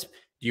want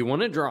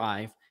to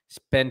drive,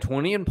 spend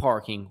 $20 in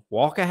parking,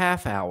 walk a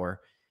half hour,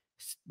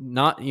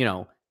 not,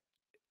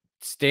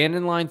 stand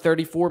in line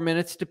 34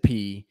 minutes to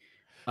pee,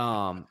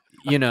 and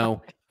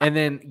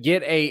then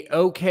get a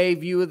okay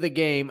view of the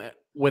game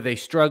with a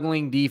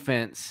struggling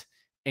defense.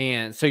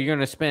 And so you're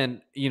going to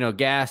spend,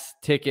 gas,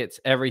 tickets,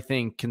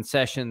 everything,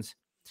 concessions.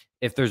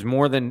 If there's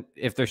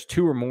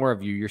two or more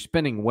of you, you're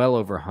spending well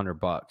over $100.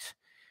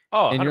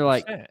 Oh, and 100%. You're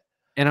like,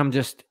 and I'm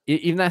just,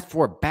 even that's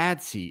for a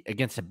bad seat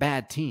against a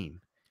bad team.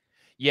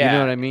 Yeah. You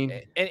know what I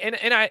mean?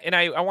 And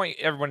I want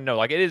everyone to know,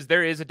 like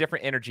there is a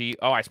different energy.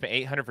 Oh, I spent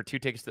 $800 for 2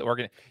 tickets to the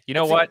Oregon. You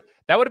know what?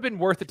 That would have been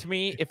worth it to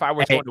me if I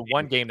was going to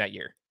one game that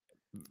year.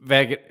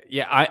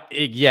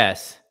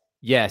 Yes.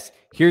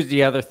 Here's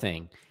the other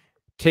thing.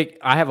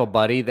 I have a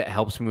buddy that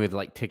helps me with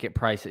like ticket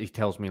prices. He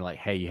tells me like,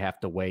 hey, you have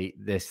to wait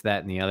this,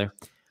 that, and the other.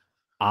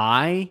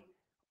 I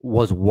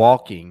was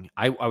walking.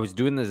 I was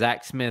doing the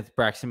Zach Smith,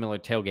 Braxton Miller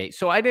tailgate.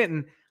 So I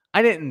didn't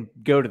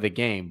go to the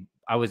game.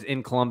 I was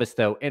in Columbus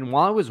though. And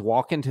while I was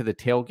walking to the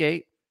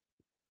tailgate,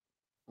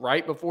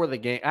 right before the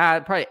game,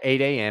 probably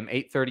 8 a.m.,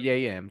 8:30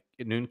 a.m.,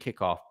 noon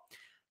kickoff,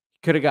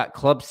 could have got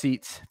club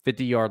seats,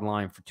 50-yard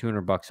line for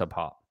 $200 a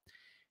pop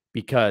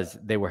because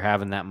they were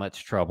having that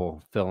much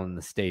trouble filling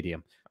the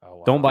stadium. Oh,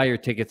 wow. Don't buy your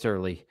tickets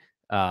early,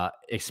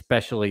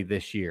 especially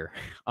this year.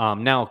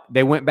 Now,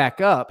 they went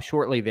back up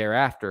shortly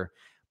thereafter,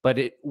 but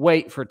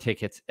wait for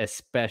tickets,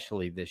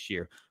 especially this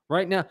year.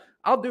 Right now,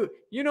 I'll do it.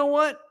 You know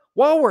what?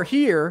 While we're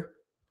here,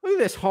 look at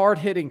this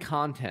hard-hitting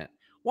content.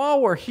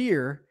 While we're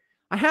here,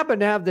 I happen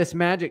to have this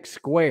magic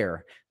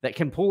square that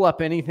can pull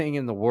up anything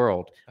in the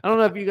world. I don't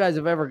know if you guys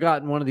have ever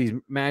gotten one of these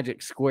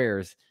magic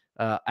squares.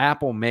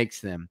 Apple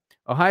makes them.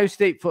 Ohio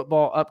State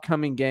football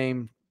upcoming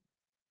game.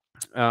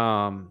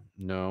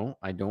 No,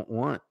 I don't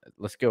want.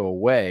 Let's go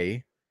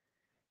away.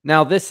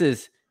 Now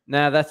that's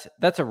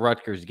a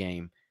Rutgers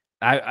game.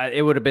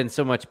 It would have been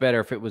so much better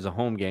if it was a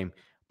home game,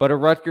 but a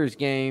Rutgers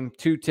game,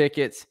 2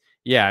 tickets.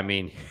 Yeah, I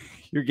mean,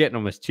 you're getting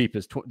them as cheap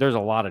as there's a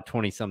lot of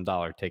 $20-some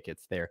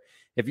tickets there.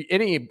 If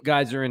any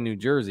guys are in New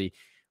Jersey,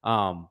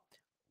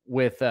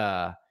 with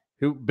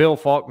Bill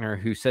Faulkner,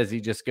 who says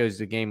he just goes to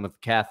the game with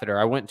catheter.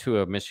 I went to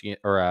a Michigan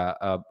or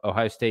a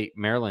Ohio State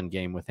Maryland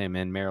game with him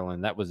in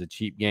Maryland. That was a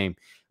cheap game.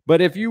 But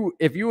if you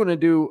want to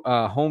do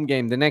a home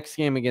game, the next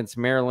game against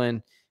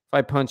Maryland, if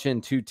I punch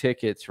in 2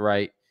 tickets,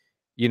 right,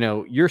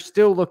 you're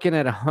still looking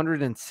at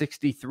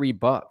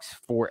 $163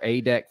 for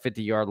a deck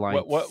 50-yard line.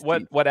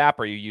 What app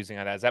are you using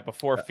on that? Is that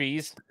before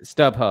fees?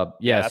 StubHub.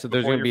 Yeah, so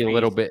there's going to be a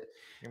little bit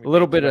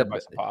of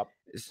pop.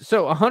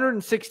 So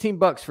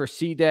 $116 for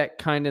C deck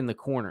kind of in the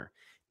corner.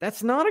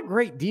 That's not a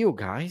great deal,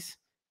 guys.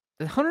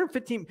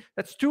 $115.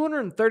 That's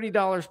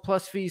 $230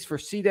 plus fees for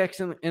C decks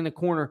in the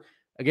corner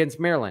against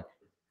Maryland.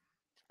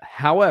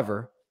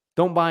 However,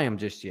 don't buy them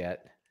just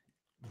yet.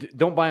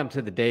 Don't buy them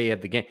to the day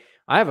of the game.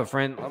 I have a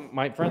friend,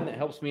 my friend that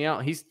helps me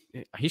out.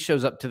 He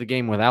shows up to the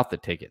game without the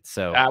ticket.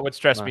 So that would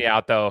stress me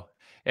out, though.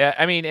 Yeah,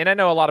 I mean, and I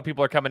know a lot of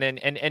people are coming in,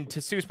 and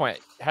to Sue's point,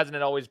 hasn't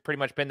it always pretty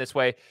much been this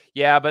way?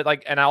 Yeah, but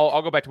like, and I'll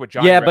go back to what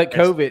John. Yeah, but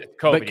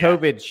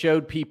COVID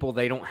showed people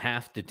they don't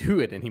have to do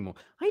it anymore.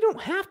 I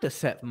don't have to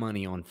set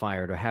money on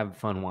fire to have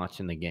fun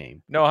watching the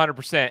game. No,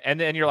 100%. And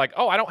then you're like,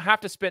 oh, I don't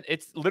have to spend.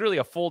 It's literally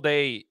a full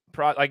day.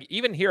 Like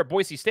even here at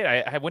Boise State,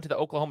 I went to the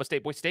Oklahoma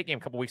State Boise State game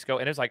a couple weeks ago,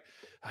 and it was like,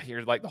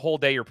 you're like the whole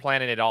day you're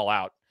planning it all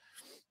out.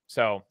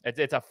 So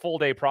it's a full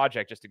day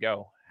project just to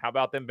go. How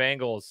about them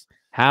Bengals?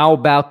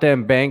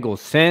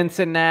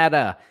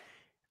 Cincinnati.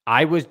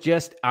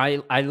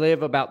 I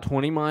live about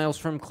 20 miles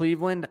from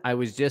Cleveland. I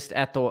was just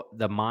at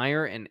the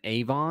Meyer in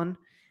Avon.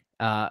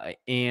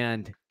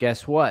 And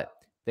guess what?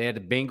 They had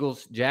the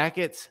Bengals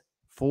jackets,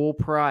 full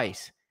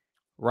price,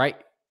 right?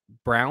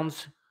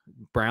 Browns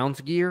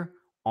gear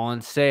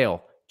on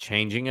sale.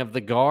 Changing of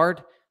the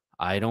guard.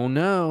 I don't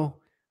know.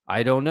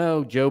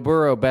 Joe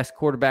Burrow, best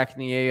quarterback in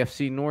the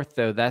AFC North,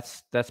 though.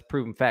 That's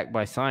proven fact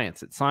by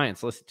science. It's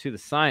science. Listen to the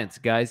science,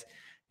 guys.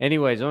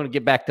 Anyways, I want to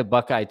get back to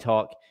Buckeye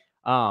talk.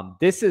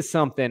 This is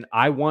something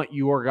I want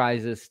your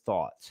guys'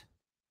 thoughts.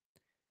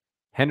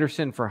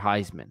 Henderson for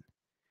Heisman.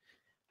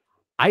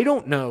 I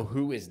don't know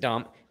who is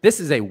dumb. This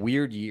is a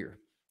weird year.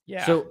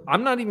 Yeah. So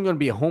I'm not even going to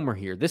be a homer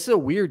here. This is a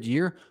weird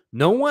year.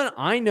 No one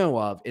I know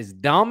of is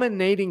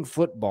dominating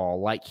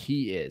football like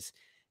he is.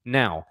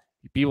 Now,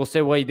 people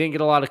say, well, he didn't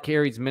get a lot of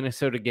carries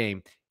Minnesota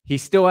game. He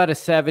still had a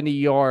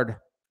 70-yard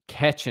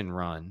catch and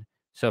run.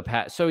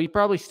 So he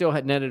probably still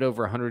had netted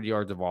over 100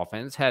 yards of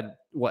offense. Had,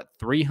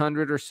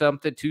 300 or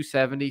something,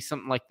 270,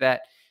 something like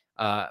that.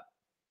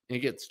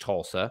 Against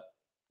Tulsa.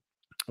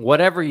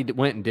 Whatever he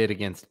went and did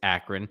against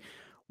Akron.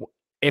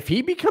 If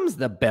he becomes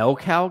the bell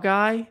cow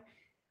guy,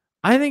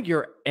 I think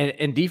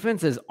and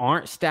defenses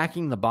aren't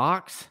stacking the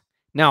box.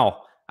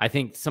 Now, I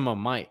think some of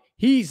them might.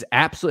 He's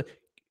absolutely...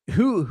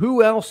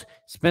 Who else?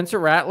 Spencer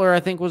Rattler,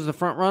 I think, was the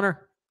front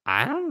runner.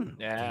 I don't.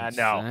 Yeah,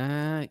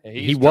 no.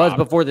 He was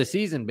before the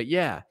season, but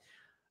yeah.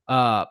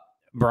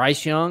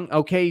 Bryce Young,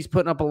 okay, he's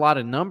putting up a lot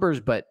of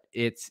numbers, but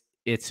it's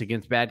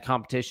against bad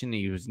competition.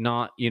 He was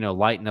not,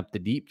 lighting up the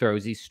deep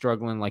throws. He's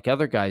struggling like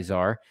other guys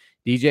are.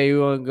 DJ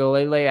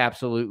Uiagalelei,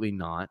 absolutely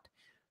not.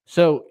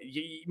 So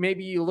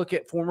maybe you look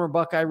at former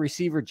Buckeye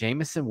receiver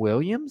Jamison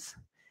Williams.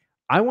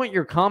 I want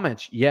your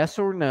comments. Yes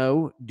or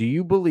no? Do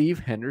you believe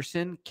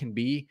Henderson can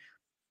be?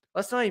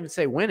 Let's not even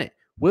say win it.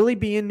 Will he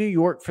be in New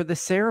York for the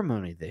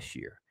ceremony this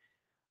year?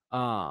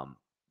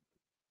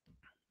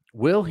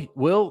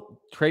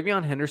 Will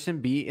TreVeyon Henderson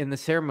be in the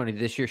ceremony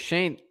this year?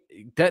 Shane,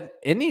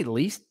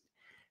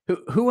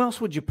 who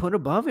else would you put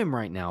above him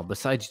right now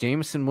besides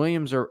Jamison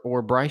Williams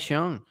or Bryce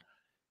Young?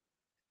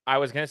 I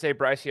was going to say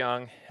Bryce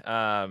Young.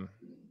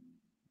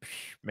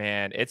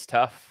 Man, it's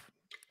tough.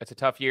 It's a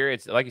tough year.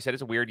 It's like you said,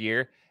 it's a weird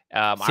year.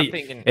 I'm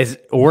thinking, is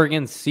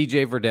Oregon's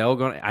CJ Verdell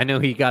going? I know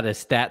he got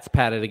his stats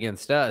padded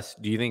against us.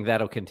 Do you think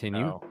that'll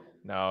continue? No.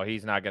 No,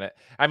 he's not going to.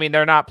 I mean,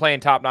 they're not playing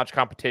top-notch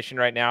competition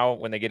right now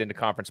when they get into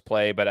conference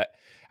play. But,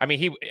 I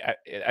mean,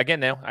 again,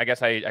 though, I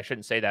guess I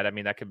shouldn't say that. I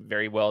mean, that could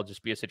very well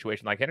just be a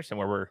situation like Henderson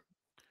where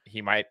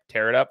he might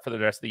tear it up for the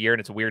rest of the year, and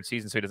it's a weird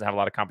season, so he doesn't have a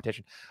lot of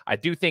competition. I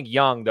do think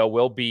Young, though,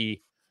 will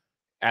be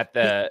at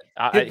the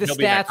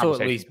stats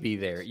will at least be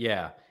there.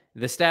 Yeah,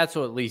 the stats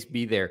will at least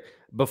be there.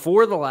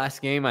 Before the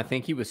last game, I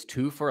think he was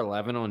 2 for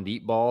 11 on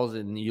deep balls,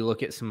 and you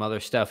look at some other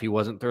stuff, he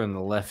wasn't throwing the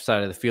left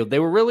side of the field. They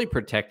were really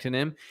protecting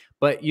him,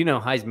 but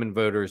Heisman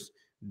voters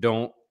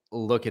don't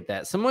look at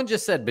that. Someone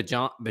just said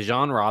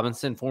Bijan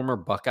Robinson, former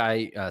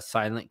Buckeye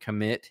silent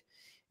commit,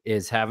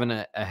 is having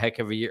a heck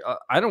of a year.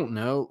 I don't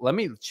know. Let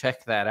me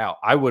check that out.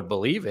 I would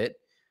believe it.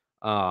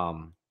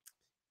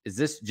 Is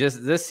this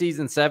just this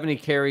season 70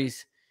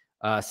 carries?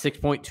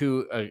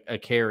 6.2 a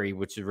carry,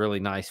 which is really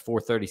nice.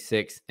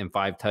 436 and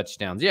 5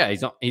 touchdowns. Yeah,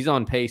 he's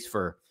on pace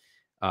for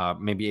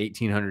maybe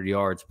 1,800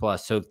 yards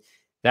plus. So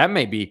that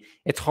may be.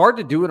 It's hard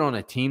to do it on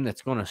a team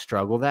that's going to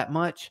struggle that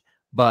much,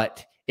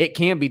 but it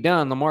can be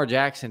done. Lamar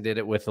Jackson did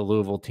it with the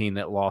Louisville team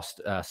that lost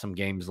some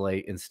games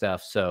late and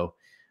stuff. So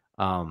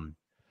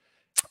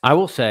I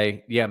will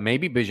say, yeah,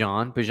 maybe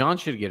Bijan. Bijan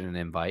should get an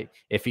invite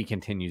if he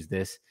continues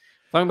this.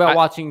 Talking about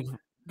watching.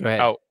 Go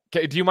ahead. Oh.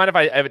 Do you mind if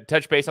I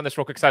touch base on this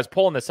real quick? Because I was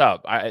pulling this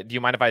up. Do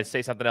you mind if I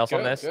say something else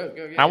on this?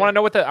 Go, I want to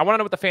know what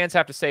the fans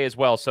have to say as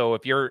well. So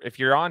if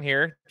you're on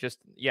here, just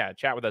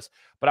chat with us.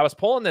 But I was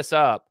pulling this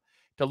up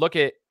to look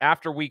at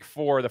after week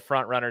 4, the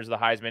front runners of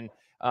the Heisman.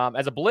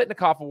 As a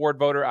Biletnikoff Award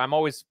voter, I'm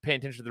always paying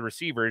attention to the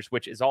receivers,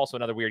 which is also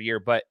another weird year.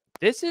 But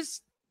this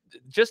is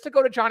just to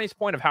go to Johnny's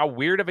point of how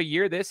weird of a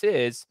year this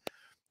is.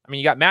 I mean,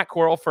 you got Matt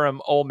Corral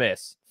from Ole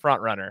Miss,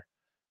 front runner.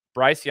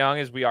 Bryce Young,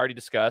 as we already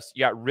discussed.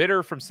 You got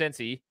Ritter from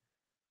Cincy.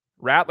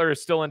 Rattler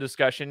is still in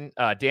discussion.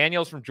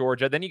 Daniels from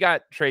Georgia. Then you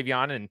got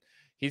TreVeyon, and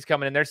he's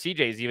coming in there.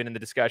 CJ's even in the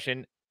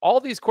discussion. All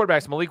these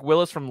quarterbacks, Malik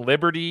Willis from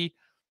Liberty.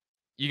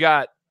 You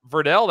got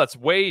Verdell, that's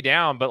way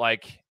down, but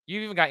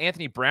you even got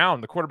Anthony Brown,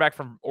 the quarterback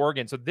from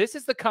Oregon. So this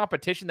is the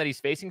competition that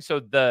he's facing. So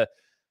the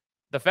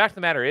fact of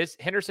the matter is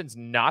Henderson's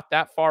not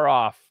that far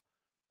off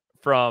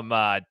from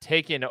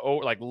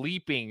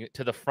leaping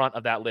to the front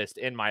of that list,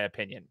 in my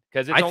opinion,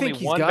 because it's only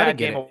one bad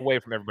game away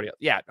from everybody else.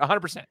 Yeah,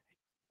 100%.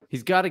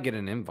 He's got to get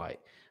an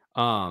invite.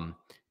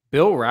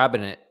 Bill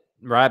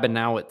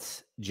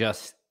Rabinowitz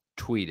just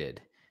tweeted,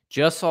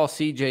 just saw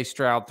CJ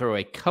Stroud throw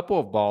a couple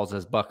of balls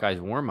as Buckeyes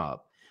warm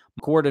up.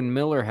 McCord and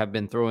Miller have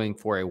been throwing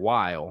for a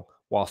while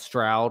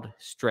Stroud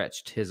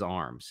stretched his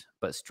arms,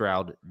 but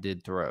Stroud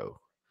did throw.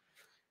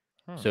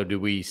 So do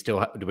we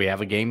have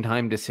a game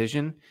time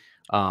decision?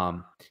 Yeah,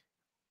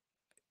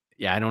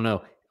 I don't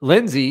know.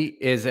 Lindsay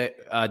is a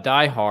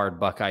diehard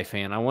Buckeye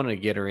fan. I wanted to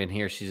get her in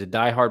here. She's a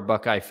diehard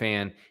Buckeye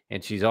fan,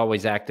 and she's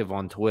always active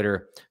on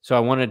Twitter. So I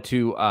wanted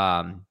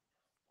to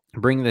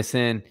bring this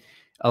in.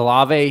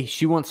 Olave,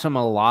 she wants some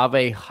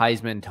Olave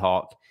Heisman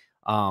talk.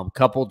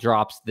 Couple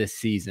drops this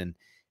season.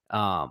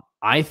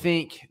 I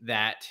think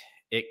that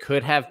it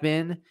could have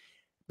been,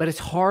 but it's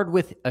hard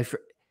with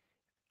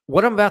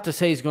what I'm about to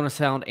say is going to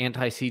sound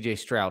anti-CJ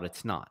Stroud.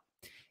 It's not.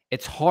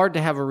 It's hard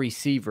to have a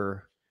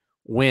receiver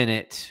win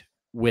it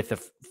with a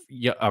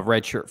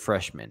redshirt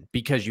freshman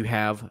because you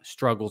have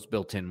struggles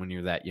built in when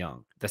you're that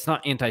young. That's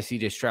not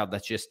anti-CJ Stroud.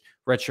 That's just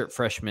redshirt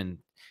freshman.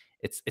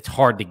 It's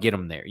hard to get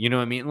them there. You know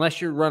what I mean?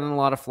 Unless you're running a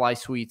lot of fly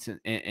sweeps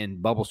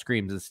and bubble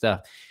screams and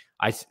stuff.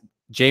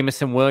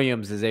 Jamison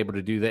Williams is able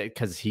to do that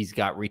because he's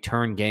got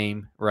return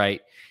game,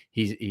 right?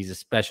 He's a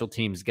special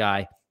teams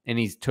guy, and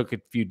he's took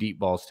a few deep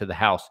balls to the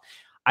house.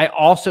 I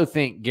also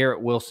think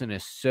Garrett Wilson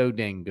is so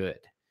dang good.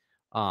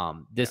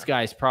 This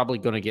guy is probably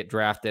going to get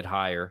drafted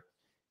higher.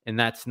 And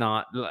that's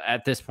not,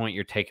 at this point,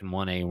 you're taking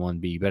 1A and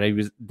 1B, but he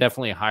was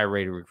definitely a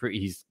high-rated recruit.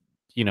 He's,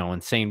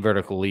 insane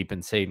vertical leap,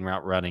 insane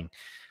route running.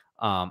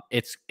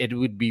 It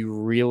would be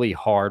really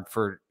hard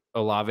for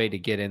Olave to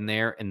get in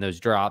there in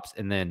those drops,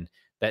 and then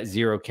that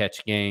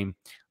 0-catch game,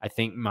 I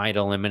think, might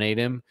eliminate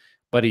him.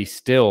 But he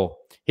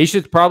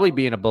should probably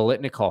be in a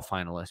Biletnikoff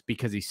finalist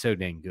because he's so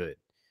dang good.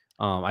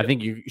 I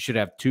think you should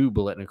have 2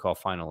 Biletnikoff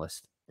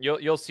finalists.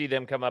 You'll see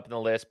them come up in the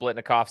list.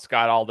 Biletnikoff's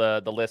got all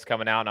the lists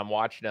coming out, and I'm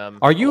watching them.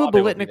 Are you a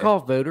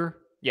Biletnikoff voter?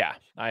 Yeah,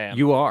 I am.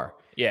 You are?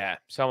 Yeah,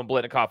 so I'm a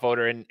Biletnikoff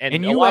voter. And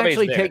you Olave's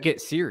actually take it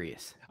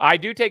serious. I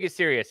do take it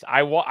serious.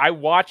 I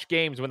watch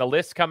games. When the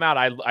lists come out,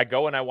 I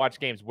go and I watch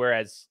games,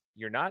 whereas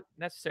you're not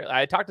necessarily.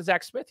 I talked to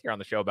Zach Smith here on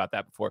the show about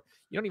that before.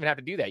 You don't even have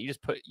to do that. You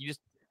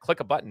just click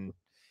a button.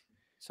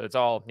 So it's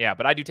all,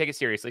 but I do take it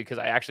seriously because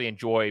I actually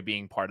enjoy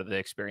being part of the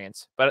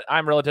experience. But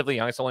I'm relatively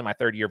young. It's only my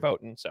 3rd year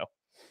voting, so.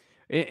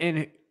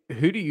 And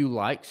who do you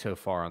like so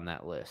far on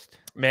that list?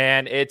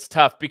 Man, it's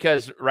tough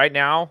because right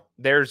now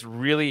there's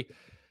really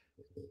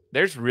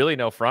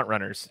no front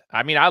runners.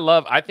 I mean,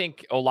 I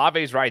think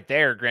Olave's right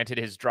there. Granted,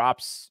 his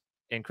drops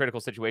in critical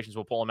situations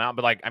will pull him out.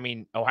 But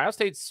Ohio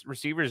State's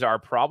receivers are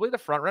probably the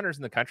front runners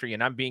in the country.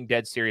 And I'm being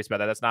dead serious about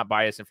that. That's not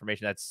biased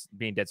information. That's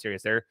being dead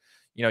serious there.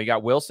 You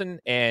got Wilson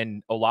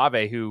and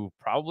Olave, who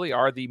probably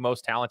are the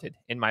most talented,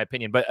 in my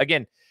opinion. But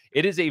again,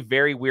 it is a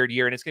very weird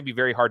year, and it's going to be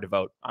very hard to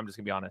vote. I'm just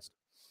going to be honest.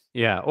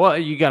 Yeah, well,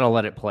 you got to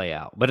let it play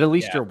out, but at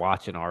least Yeah. you're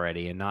watching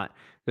already and not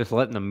just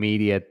letting the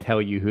media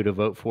tell you who to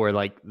vote for.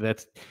 Like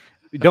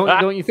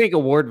don't you think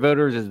award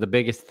voters is the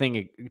biggest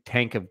thing?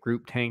 Tank of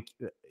group tank,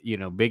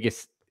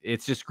 biggest.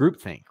 It's just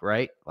group think,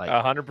 right? Like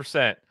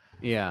 100%.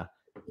 yeah.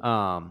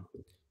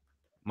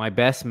 My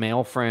best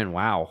male friend.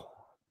 Wow,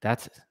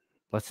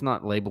 let's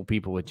not label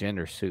people with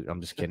gender suit.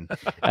 I'm just kidding.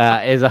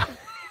 Is a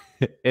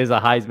is a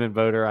Heisman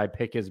voter. I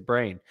pick his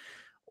brain.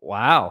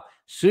 Wow,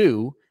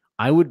 Sue,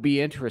 I would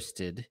be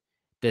interested.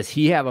 Does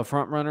he have a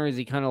front runner? Is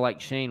he kind of like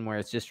Shane, where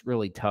it's just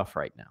really tough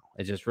right now?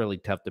 It's just really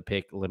tough to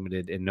pick,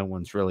 limited, and no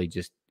one's really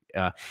just.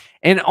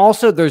 And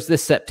also, there's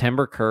this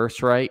September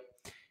curse, right?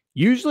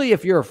 Usually,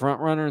 if you're a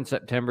front runner in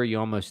September, you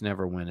almost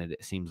never win it.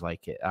 It seems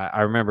like it.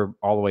 I remember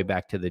all the way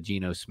back to the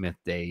Geno Smith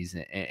days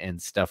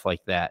and stuff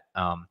like that.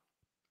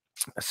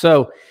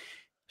 So,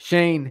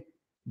 Shane,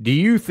 do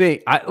you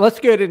think? Let's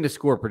get into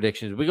score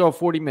predictions. We go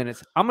 40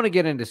 minutes. I'm going to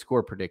get into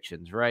score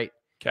predictions, right?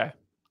 Okay.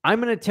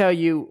 I'm going to tell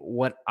you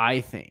what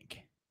I think.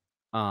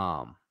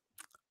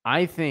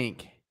 I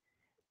think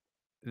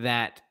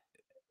that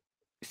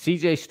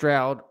CJ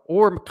Stroud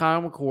or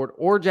Kyle McCord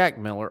or Jack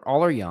Miller,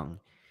 all are young.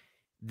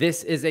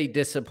 This is a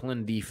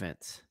disciplined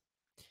defense.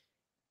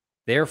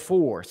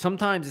 Therefore,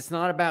 sometimes it's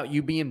not about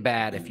you being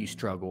bad if you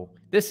struggle.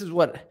 This is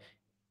what,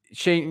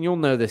 Shane, you'll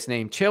know this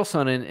name. Chael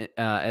Sonnen,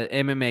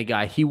 an MMA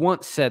guy, he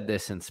once said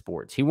this in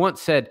sports. He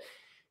once said,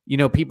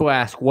 people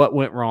ask what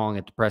went wrong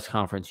at the press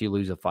conference, you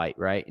lose a fight,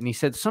 right? And he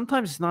said,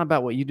 sometimes it's not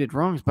about what you did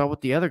wrong, it's about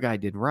what the other guy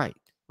did right,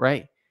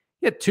 right?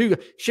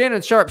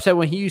 Shannon Sharp said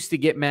when he used to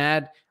get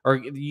mad or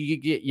you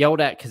get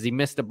yelled at because he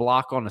missed a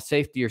block on a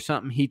safety or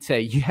something, he'd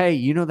say,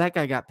 hey, that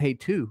guy got paid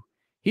too.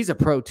 He's a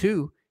pro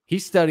too.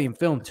 He's studying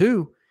film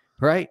too,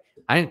 right?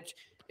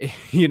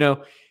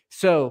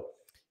 So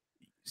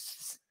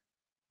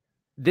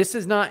this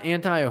is not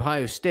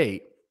anti-Ohio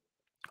State.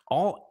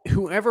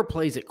 Whoever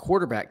plays at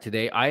quarterback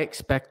today, I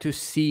expect to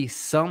see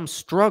some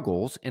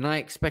struggles and I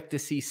expect to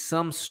see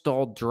some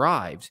stalled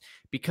drives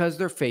because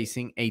they're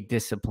facing a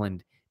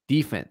disciplined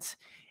defense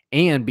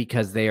and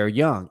because they are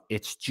young.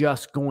 It's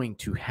just going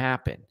to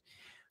happen.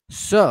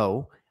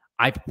 So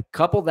I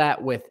couple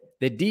that with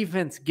the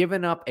defense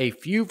giving up a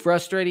few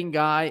frustrating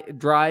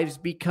drives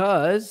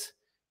because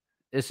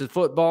this is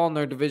football and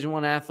they're Division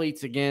I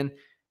athletes. Again,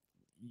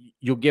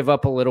 you'll give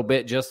up a little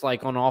bit, just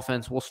like on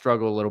offense, we'll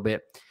struggle a little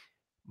bit.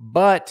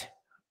 But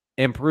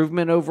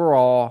improvement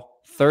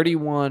overall,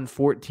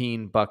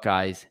 31-14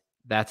 Buckeyes.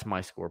 That's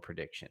my score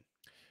prediction.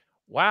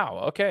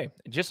 Wow. Okay.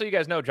 Just so you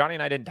guys know, Johnny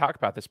and I didn't talk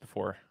about this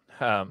before.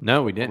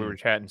 No, we didn't. We were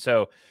chatting.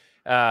 So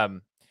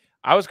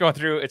I was going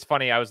through, it's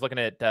funny, I was looking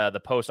at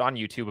the post on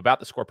YouTube about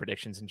the score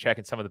predictions and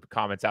checking some of the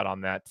comments out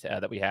on that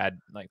that we had,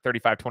 like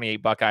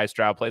 35-28 Buckeyes.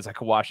 Stroud plays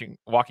like a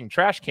walking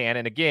trash can.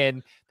 And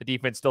again, the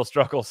defense still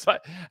struggles.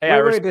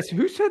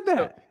 Who said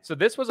that? So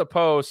this was a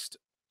post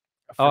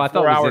I thought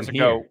 4 hours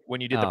ago here. when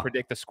you did the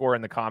predict the score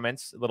in the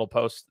comments, little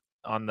post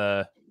on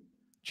the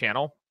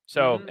channel.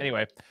 So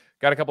anyway,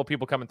 got a couple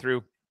people coming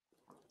through.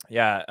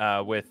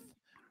 Yeah, with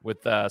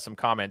some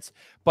comments.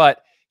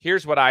 But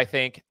here's what I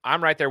think.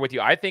 I'm right there with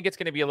you. I think it's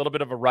going to be a little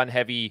bit of a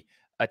run-heavy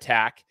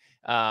attack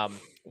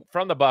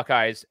from the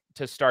Buckeyes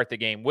to start the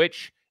game,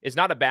 which is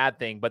not a bad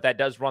thing, but that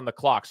does run the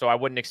clock. So I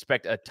wouldn't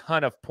expect a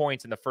ton of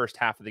points in the first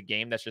half of the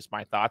game. That's just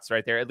my thoughts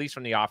right there, at least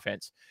from the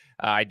offense.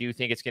 I do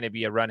think it's going to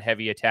be a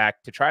run-heavy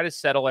attack to try to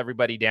settle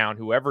everybody down,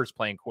 whoever's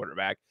playing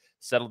quarterback,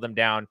 settle them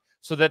down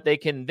so that they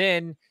can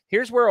then –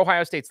 here's where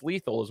Ohio State's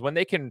lethal is when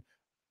they can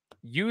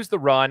use the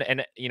run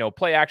and,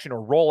 play action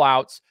or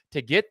rollouts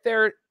to get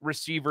their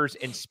receivers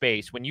in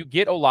space. When you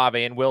get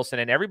Olave and Wilson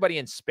and everybody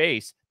in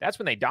space, that's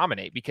when they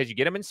dominate because you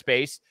get them in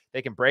space.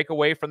 They can break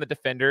away from the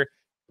defender.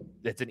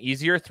 It's an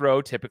easier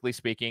throw, typically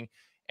speaking,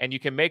 and you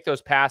can make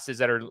those passes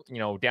that are,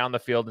 down the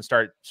field and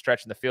start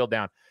stretching the field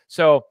down.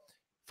 So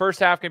first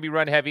half can be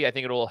run heavy. I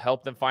think it will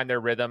help them find their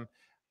rhythm.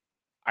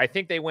 I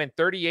think they win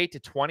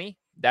 38-20.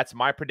 That's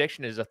my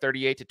prediction, is a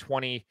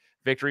 38-20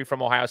 victory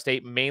from Ohio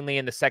State, mainly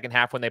in the second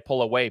half when they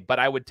pull away. But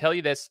I would tell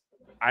you this,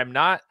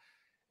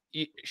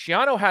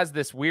 Schiano has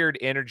this weird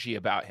energy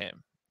about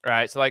him,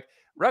 right? So like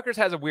Rutgers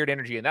has a weird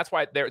energy, and that's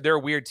why they're a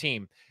weird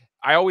team.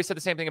 I always said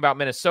the same thing about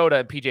Minnesota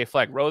and PJ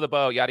Fleck, row the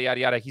boat, yada, yada,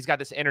 yada. He's got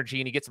this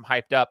energy and he gets them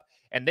hyped up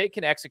and they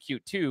can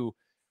execute too.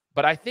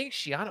 But I think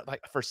Schiano,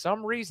 for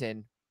some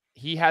reason,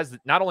 he has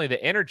not only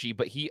the energy,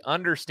 but he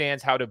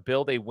understands how to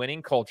build a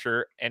winning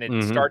culture. And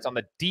it starts on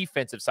the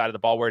defensive side of the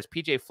ball, whereas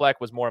PJ Fleck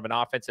was more of an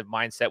offensive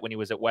mindset when he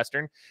was at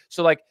Western.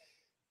 So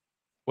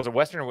was it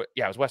Western?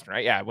 Yeah, it was Western,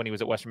 right? Yeah, when he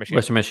was at Western Michigan.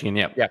 Western Michigan,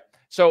 yeah. Yeah.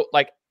 So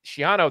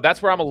Schiano,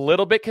 that's where I'm a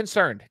little bit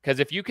concerned, because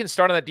if you can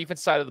start on the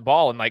defense side of the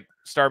ball and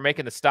start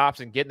making the stops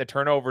and getting the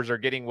turnovers or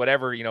getting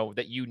whatever,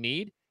 that you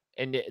need,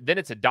 and then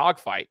it's a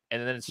dogfight.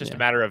 And then it's just a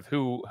matter of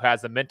who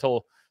has the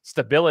mental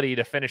stability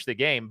to finish the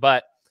game.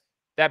 But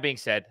that being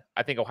said,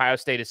 I think Ohio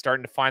State is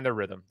starting to find their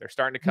rhythm. They're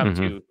starting to come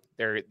to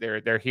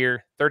they're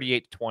here.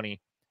 38-20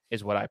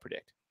 is what I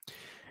predict.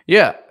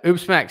 Yeah.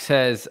 Oopsmack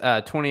says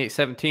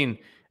 28-17.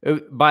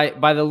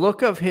 By the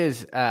look of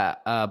his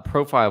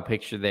profile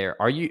picture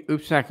there, are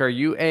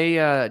you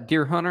a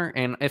deer hunter?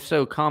 And if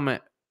so,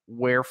 comment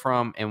where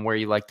from and where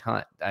you like to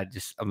hunt. I'm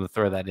gonna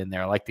throw that in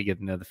there. I like to get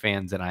to know the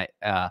fans. And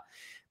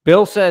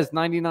Bill says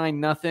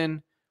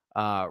 99-0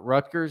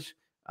 Rutgers.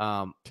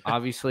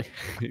 Obviously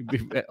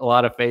a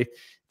lot of faith.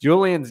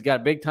 Julian's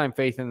got big time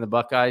faith in the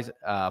Buckeyes.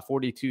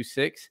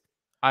 42-6.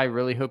 I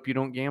really hope you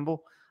don't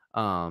gamble.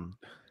 I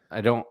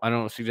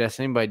don't suggest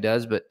anybody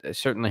does, but I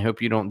certainly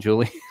hope you don't,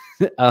 Julie.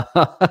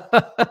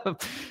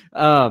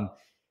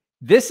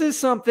 This is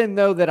something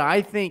though that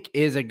I think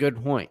is a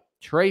good point.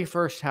 Trey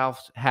first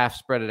half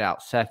spread it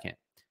out second.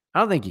 I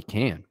don't think he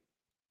can.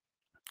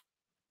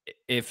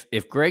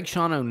 If Greg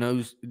Schiano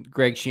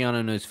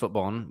knows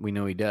football, and we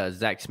know he does.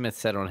 Zach Smith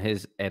said on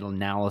his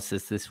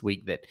analysis this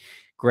week that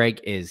Greg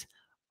is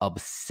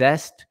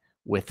obsessed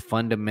with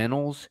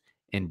fundamentals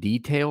and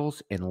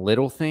details and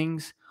little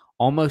things,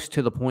 almost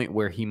to the point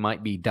where he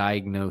might be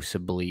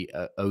diagnosably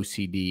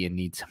OCD and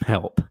needs some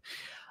help.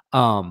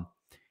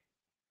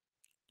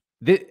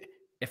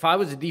 If I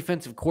was a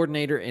defensive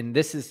coordinator, and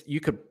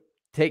you could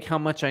take how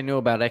much I know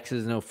about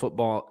X's and O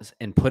football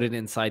and put it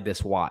inside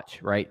this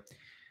watch, right?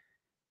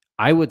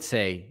 I would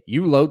say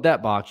you load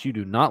that box. You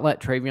do not let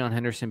TreVeyon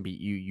Henderson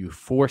beat you. You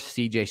force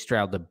CJ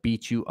Stroud to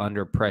beat you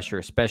under pressure,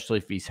 especially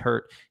if he's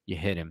hurt. You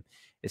hit him,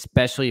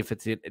 especially if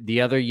it's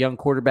the other young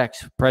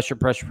quarterbacks.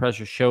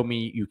 Pressure. Show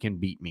me you can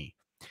beat me.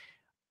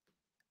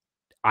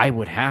 I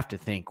would have to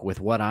think, with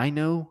what I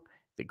know,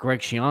 that Greg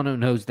Schiano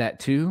knows that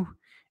too,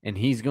 and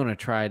he's going to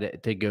try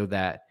to go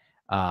that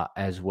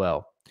as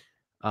well.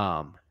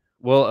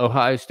 Will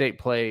Ohio State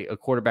play a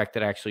quarterback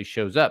that actually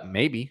shows up?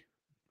 Maybe.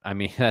 I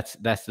mean, that's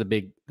the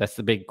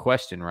big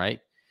question,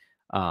 right?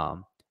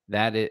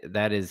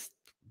 That is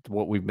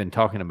what we've been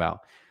talking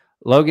about.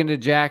 Logan to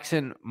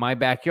Jackson, my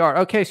backyard.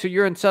 Okay, so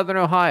you're in Southern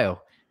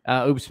Ohio.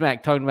 Oops,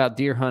 Mac, talking about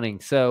deer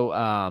hunting. So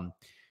a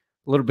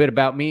little bit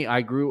about me.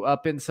 I grew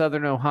up in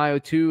Southern Ohio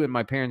too, and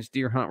my parents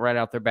deer hunt right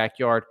out their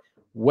backyard.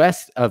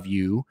 West of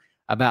you,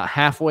 about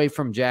halfway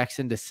from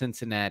Jackson to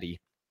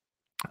Cincinnati.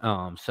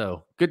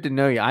 So good to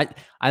know you.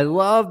 I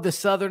love the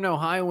Southern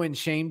Ohioan,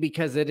 Shane,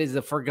 because it is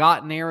a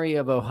forgotten area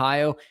of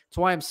Ohio. That's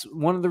why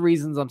one of the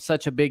reasons I'm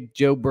such a big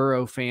Joe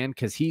Burrow fan,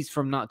 because he's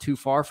from not too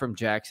far from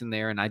Jackson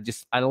there. And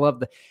I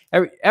love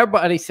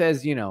everybody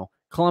says,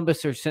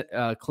 Columbus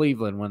or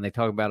Cleveland when they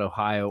talk about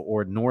Ohio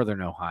or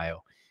Northern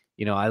Ohio.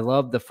 I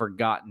love the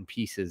forgotten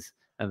pieces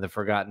and the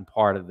forgotten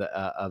part of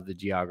the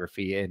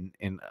geography,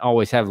 and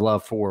always have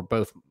love for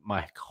both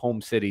my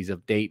home cities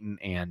of Dayton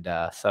and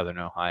Southern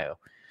Ohio.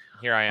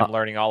 Here I am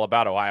learning all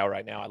about Ohio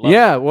right now. I love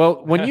it.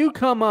 Well, when you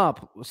come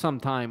up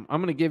sometime, I'm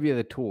going to give you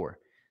the tour.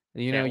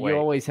 You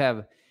always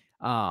have,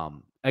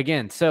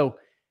 again. So,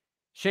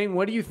 Shane,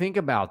 what do you think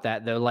about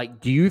that, though?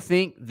 Like, do you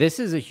think this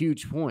is a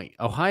huge point?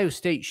 Ohio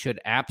State should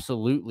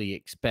absolutely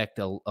expect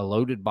a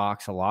loaded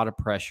box, a lot of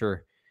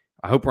pressure.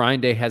 I hope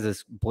Ryan Day has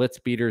his blitz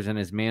beaters and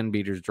his man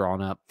beaters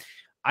drawn up.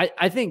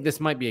 I think this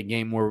might be a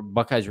game where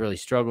Buckeyes really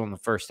struggle in the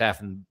first half,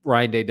 and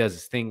Ryan Day does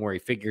his thing where he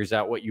figures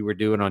out what you were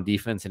doing on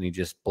defense and he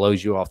just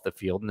blows you off the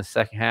field in the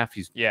second half.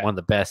 He's one of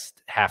the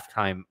best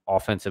halftime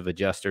offensive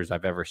adjusters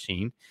I've ever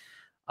seen.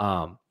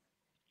 Do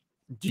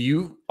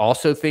you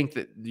also think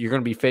that you're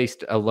going to be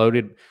faced a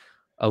loaded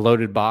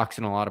box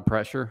and a lot of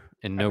pressure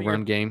and no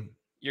run game?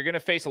 You're going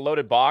to face a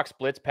loaded box,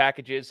 blitz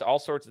packages, all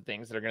sorts of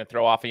things that are going to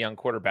throw off a young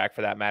quarterback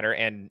for that matter.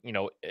 And,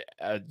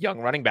 a young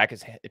running back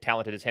as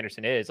talented as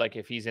Henderson is, like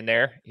if he's in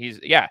there,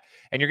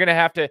 and you're going to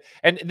have to,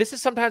 and this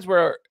is sometimes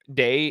where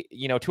Day,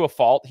 to a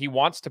fault, he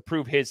wants to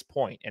prove his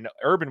point. And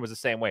Urban was the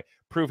same way,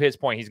 prove his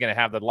point. He's going to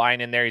have the line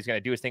in there. He's going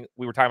to do his thing.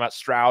 We were talking about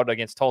Stroud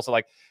against Tulsa.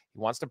 Like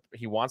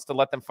he wants to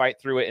let them fight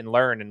through it and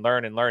learn.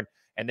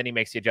 And then he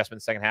makes the adjustment in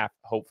the second half,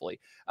 hopefully.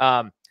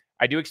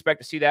 I do expect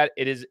to see that.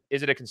 Is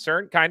it a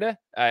concern? Kind of.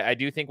 I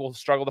do think we'll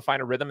struggle to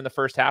find a rhythm in the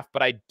first half,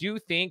 but I do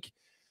think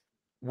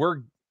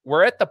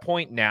we're at the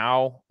point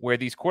now where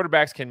these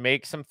quarterbacks can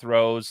make some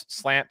throws,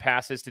 slant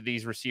passes to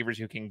these receivers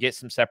who can get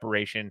some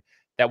separation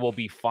that will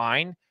be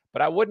fine.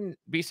 But I wouldn't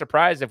be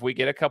surprised if we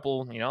get a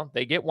couple,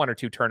 they get one or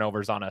two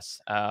turnovers on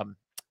us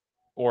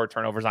or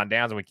turnovers on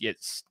downs and we get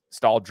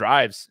stalled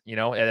drives,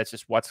 and that's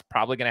just what's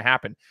probably going to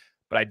happen.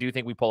 But I do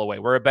think we pull away.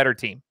 We're a better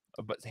team,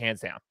 but hands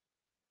down.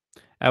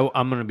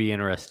 I'm going to be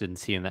interested in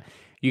seeing that.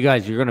 You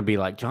guys, you're going to be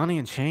like Johnny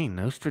and Shane,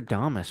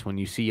 Nostradamus, when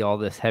you see all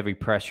this heavy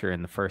pressure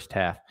in the first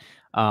half.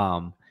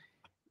 The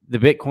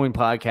Bitcoin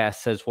podcast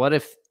says, what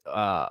if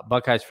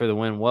Buckeyes for the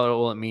win? What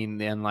will it mean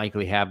the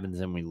unlikely happens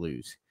and we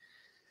lose?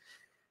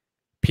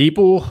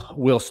 People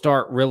will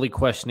start really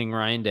questioning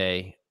Ryan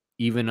Day,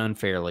 even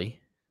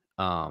unfairly.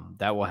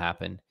 That will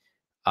happen.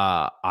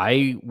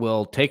 I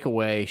will take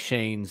away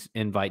Shane's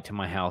invite to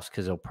my house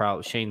because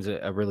Shane's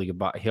a really good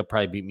boxer. He'll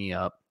probably beat me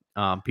up.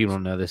 People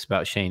don't know this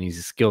about Shane. He's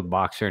a skilled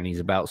boxer and he's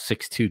about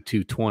 6'2",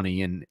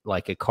 220 and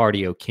like a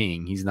cardio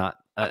king. He's not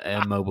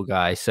a mobile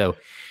guy. So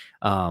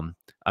I'm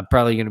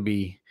probably going to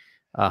be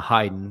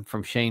hiding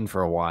from Shane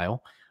for a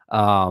while.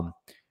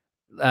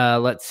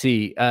 Let's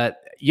see.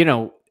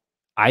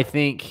 I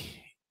think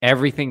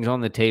everything's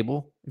on the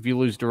table if you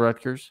lose to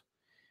Rutgers.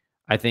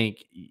 I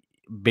think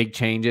big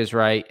changes,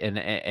 right?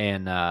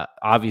 And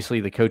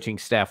obviously the coaching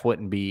staff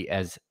wouldn't be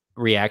as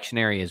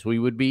reactionary as we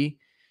would be,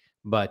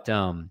 but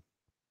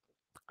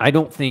I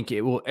don't think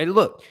it will. And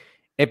look,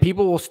 and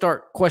people will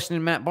start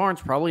questioning Matt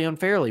Barnes probably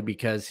unfairly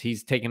because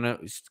he's taking a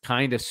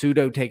kind of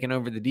pseudo taking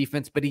over the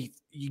defense, but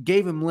you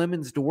gave him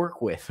lemons to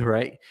work with,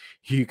 right?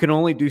 You can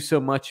only do so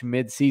much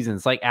mid-season.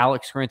 It's like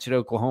Alex Grinch at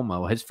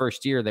Oklahoma. His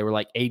first year, they were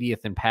like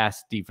 80th in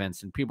pass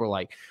defense, and people are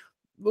like,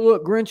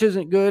 look, Grinch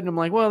isn't good. And I'm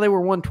like, well, they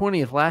were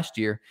 120th last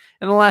year.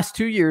 And the last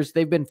 2 years,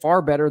 they've been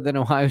far better than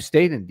Ohio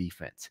State in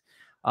defense.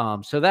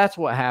 So that's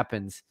what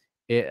happens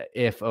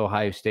if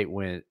Ohio State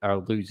wins or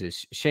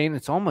loses. Shane,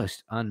 it's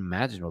almost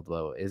unimaginable,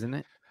 though, isn't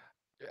it?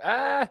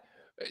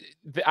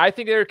 I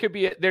think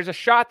there's a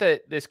shot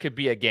that this could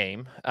be a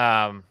game.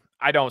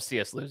 I don't see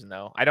us losing,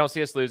 though. I don't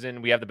see us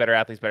losing. We have the better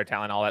athletes, better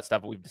talent, all that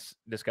stuff we've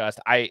discussed.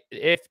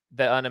 If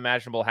the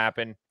unimaginable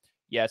happen,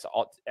 yes,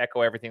 I'll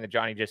echo everything that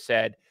Johnny just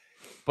said.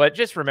 But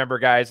just remember,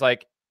 guys,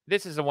 like,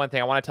 this is the one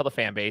thing I want to tell the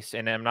fan base,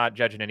 and I'm not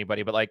judging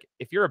anybody, but like,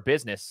 if you're a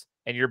business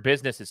and your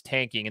business is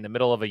tanking in the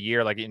middle of a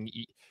year, like, and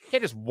you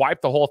can't just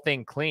wipe the whole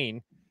thing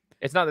clean.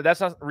 That's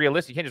not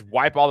realistic. You can't just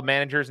wipe all the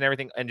managers and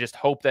everything and just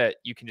hope that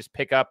you can just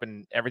pick up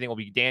and everything will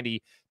be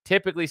dandy.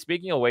 Typically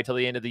speaking, you'll wait till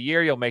the end of the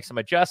year. You'll make some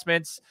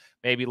adjustments,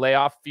 maybe lay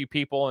off a few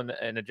people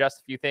and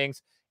adjust a few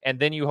things. And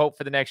then you hope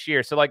for the next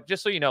year. So, like,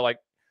 just so you know, like,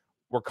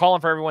 we're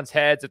calling for everyone's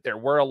heads if there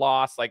were a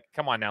loss. Like,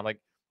 come on now. Like,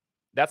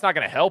 that's not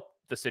going to help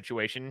the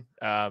situation.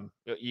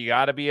 You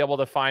got to be able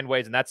to find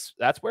ways. And that's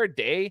where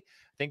I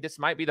think this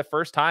might be the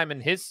first time in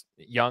his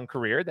young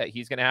career that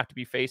he's going to have to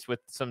be faced with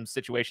some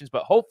situations.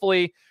 But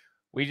hopefully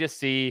we just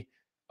see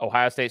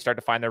Ohio State start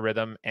to find their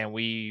rhythm and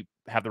we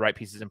have the right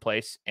pieces in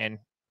place and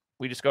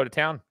we just go to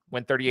town,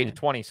 win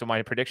 38-20. So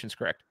my prediction's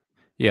correct.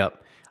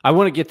 Yep. I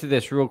want to get to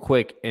this real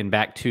quick and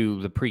back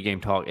to the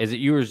pregame talk. Is it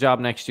Ewer's job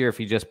next year if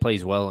he just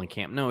plays well in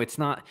camp? No, it's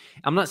not.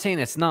 I'm not saying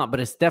it's not, but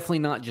it's definitely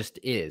not just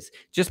is.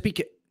 Just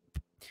because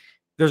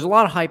there's a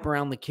lot of hype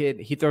around the kid.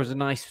 He throws a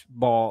nice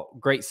ball,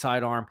 great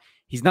sidearm.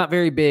 He's not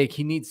very big.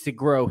 He needs to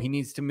grow. He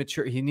needs to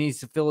mature. He needs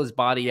to fill his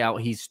body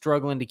out. He's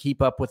struggling to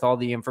keep up with all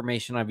the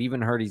information. I've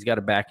even heard he's got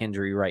a back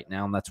injury right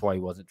now, and that's why he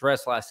wasn't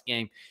dressed last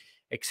game,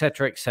 et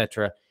cetera, et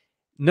cetera.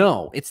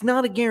 No, it's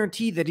not a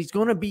guarantee that he's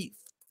going to beat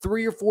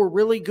 3 or 4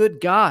 really good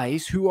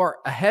guys who are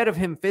ahead of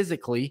him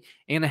physically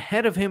and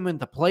ahead of him in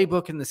the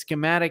playbook and the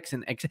schematics.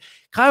 And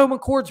Kyle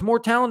McCord's more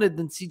talented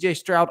than CJ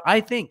Stroud. I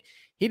think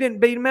he didn't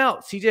beat him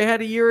out. CJ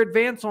had a year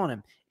advance on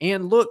him.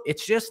 And look,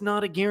 it's just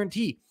not a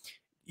guarantee.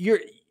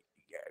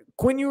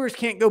 Quinn Ewers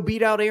can't go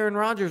beat out Aaron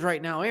Rodgers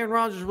right now. Aaron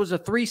Rodgers was a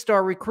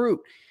 3-star recruit.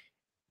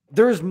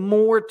 There's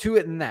more to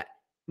it than that.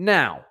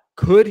 Now,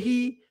 could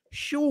he?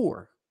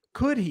 Sure.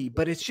 Could he?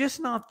 But it's just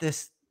not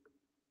this.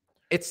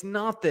 It's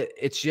not that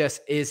it's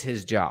just is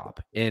his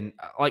job. And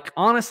like,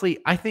 honestly,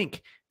 I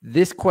think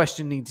this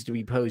question needs to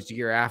be posed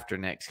year after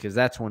next because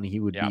that's when he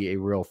would be a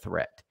real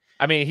threat.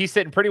 I mean, he's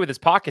sitting pretty with his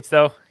pockets,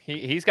 though.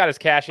 He's got his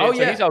cash in,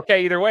 so he's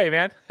okay either way,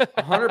 man.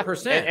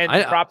 100%.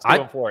 and props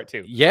to him for it,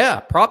 too. Yeah,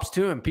 props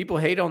to him. People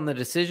hate on the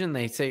decision.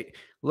 They say,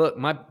 look,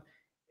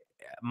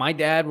 my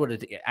dad would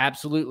have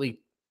absolutely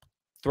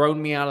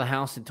thrown me out of the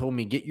house and told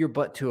me, get your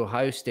butt to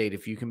Ohio State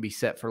if you can be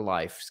set for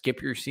life.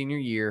 Skip your senior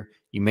year.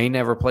 You may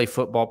never play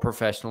football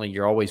professionally.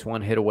 You're always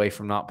one hit away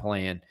from not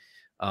playing.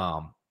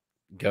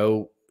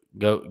 Go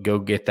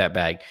get that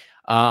bag.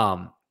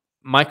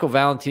 Michael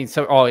Valentine.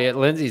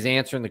 Lindsay's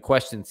answering the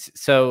questions.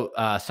 So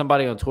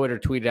somebody on Twitter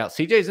tweeted out,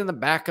 CJ's in the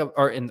back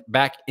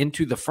back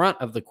into the front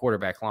of the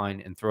quarterback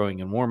line and throwing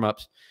in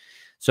warmups.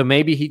 So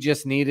maybe he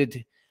just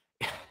needed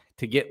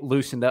to get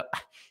loosened up.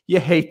 You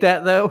hate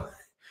that though.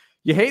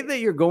 You hate that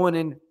you're going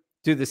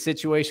into the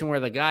situation where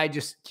the guy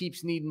just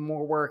keeps needing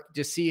more work.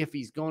 Just see if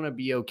he's going to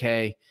be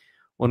okay.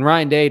 When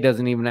Ryan Day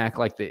doesn't even act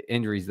like the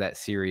injury's that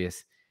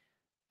serious.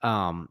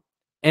 And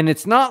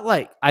it's not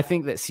like I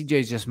think that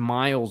CJ's just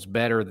miles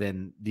better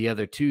than the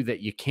other two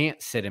that you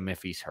can't sit him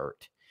if he's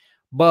hurt.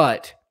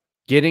 But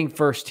getting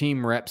first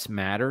team reps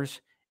matters.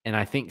 And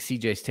I think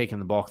CJ's taking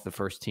the bulk of the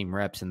first team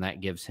reps, and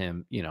that gives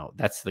him,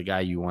 that's the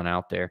guy you want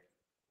out there.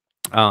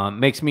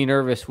 Makes me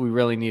nervous. We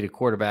really need a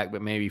quarterback,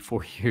 but maybe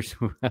 4 years.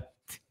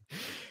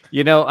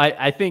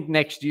 I think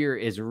next year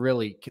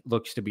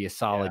looks to be a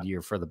solid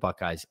year for the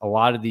Buckeyes. A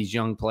lot of these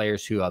young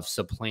players who have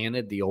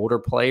supplanted the older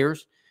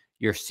players,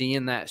 you're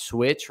seeing that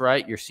switch,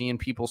 right? You're seeing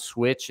people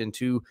switch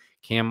into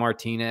Cam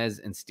Martinez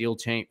and Steel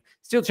Chambers.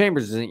 Steel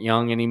Chambers isn't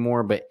young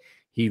anymore, but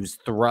he was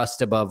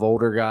thrust above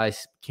older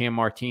guys. Cam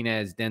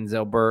Martinez,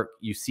 Denzel Burke.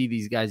 You see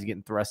these guys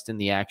getting thrust in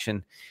the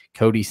action.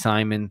 Cody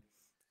Simon.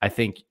 I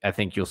think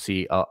you'll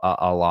see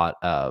a lot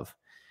of,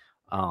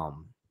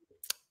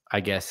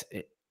 I just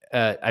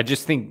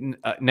think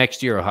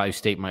next year Ohio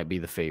State might be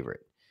the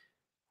favorite.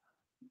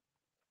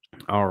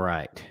 All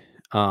right.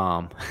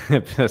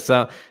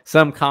 So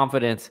some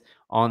confidence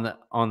on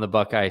the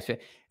Buckeyes.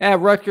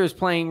 Rutgers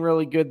playing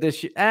really good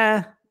this year.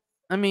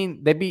 I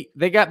mean,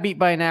 they got beat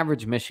by an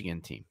average Michigan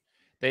team.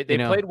 They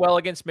played well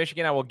against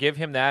Michigan. I will give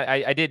him that.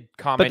 I did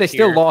comment, but they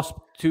still lost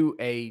to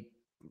a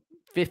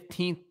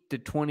 15th to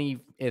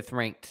 20th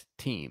ranked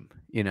team.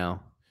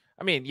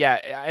 I mean, yeah,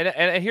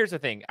 and here's the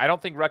thing. I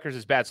don't think Rutgers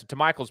is bad. So to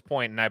Michael's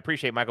point, and I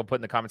appreciate Michael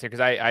putting the comments here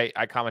because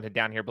I commented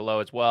down here below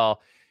as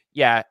well.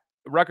 Yeah,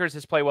 Rutgers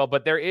has played well,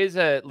 but there is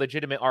a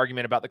legitimate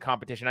argument about the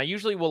competition. I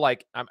usually will I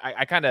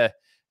kind of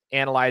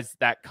analyze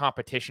that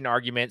competition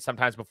argument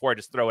sometimes before I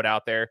just throw it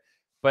out there.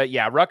 But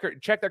yeah, Rutgers,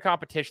 check their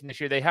competition this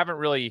year. They haven't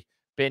really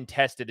been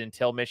tested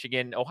until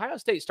Michigan. Ohio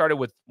State started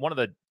with one of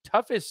the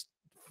toughest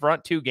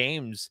front two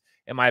games,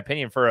 in my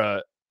opinion, for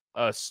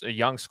a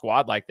young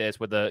squad like this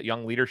with a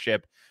young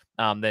leadership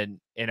than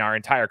in our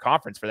entire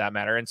conference for that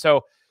matter. And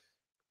so,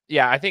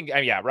 yeah, I think,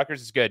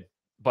 Rutgers is good,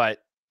 but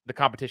the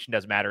competition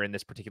does matter in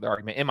this particular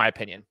argument, in my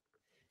opinion.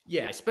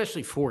 Yeah,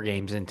 especially 4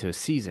 games into a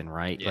season,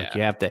 right? Yeah. Like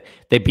you have to,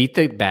 they beat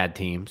the bad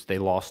teams. They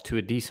lost to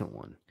a decent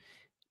one.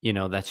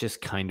 That's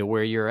just kind of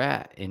where you're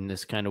at, and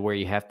this kind of where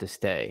you have to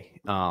stay.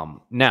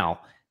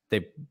 Now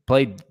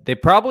they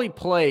probably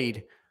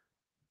played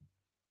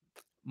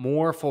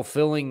more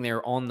fulfilling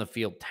their on the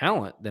field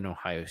talent than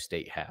Ohio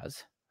State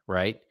has,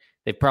 right?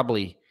 They've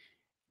probably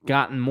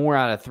gotten more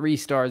out of 3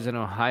 stars than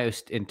Ohio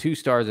State and 2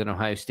 stars than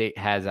Ohio State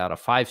has out of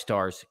 5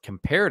 stars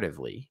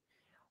comparatively.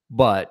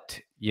 But,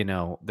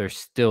 there's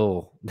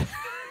still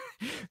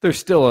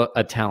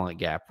a talent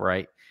gap,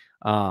 right?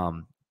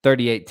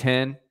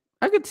 38-10.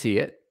 I could see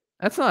it.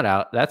 That's not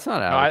out. That's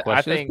not out of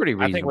question. That's pretty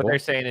reasonable. I think what they're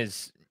saying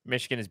is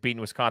Michigan is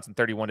beating Wisconsin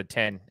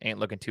 31-10. Ain't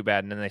looking too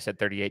bad. And then they said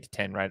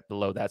 38-10 right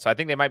below that. So I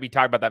think they might be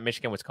talking about that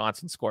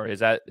Michigan-Wisconsin score. Is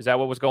that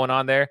what was going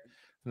on there?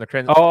 From the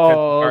Crimson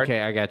card?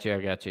 Okay. I got you.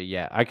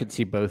 Yeah, I could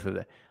see both of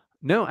them.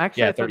 No,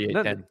 actually, yeah,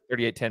 38-10.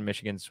 38-10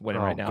 Michigan's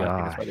winning right now. Gosh. I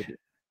think that's why they did.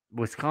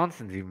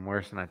 Wisconsin's even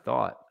worse than I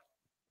thought.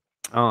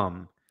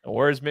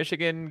 Or is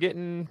Michigan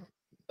getting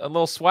a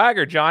little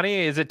swagger,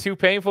 Johnny? Is it too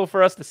painful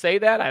for us to say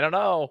that? I don't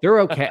know. They're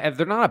okay.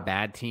 They're not a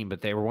bad team,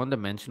 but they were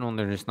one-dimensional, and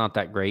they're just not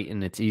that great,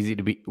 and it's easy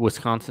to beat.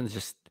 Wisconsin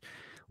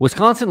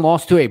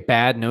lost to a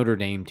bad Notre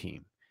Dame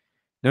team.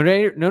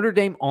 Notre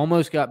Dame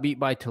almost got beat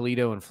by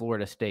Toledo and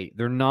Florida State.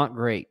 They're not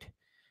great.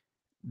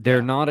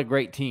 They're not a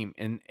great team,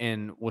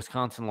 and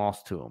Wisconsin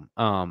lost to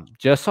them.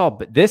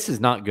 But this is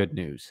not good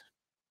news.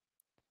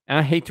 And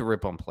I hate to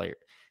rip on players.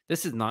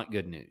 This is not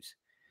good news.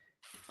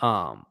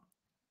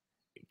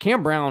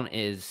 Cam Brown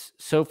is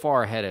so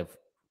far ahead of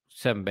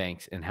Seven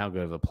Banks in how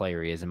good of a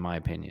player he is, in my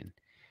opinion.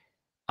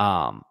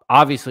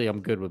 Obviously,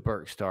 I'm good with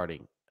Burke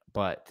starting,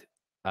 but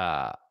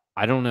I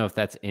don't know if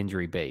that's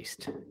injury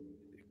based.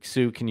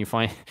 Sue, can you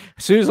find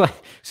Sue's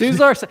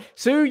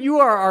Sue? You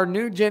are our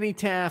new Jenny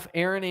Taff,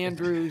 Aaron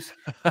Andrews,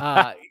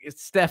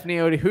 Stephanie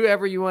Odie,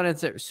 whoever you want to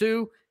say.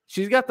 Sue,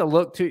 she's got the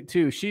look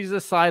too. She's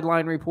a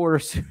sideline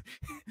reporter.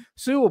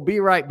 Sue will be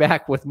right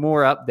back with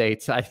more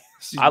updates. I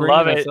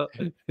love it.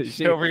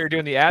 She's over here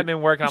doing the admin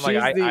work, and I'm like,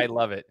 I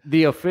love it.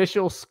 The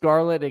official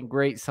Scarlet and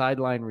great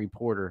sideline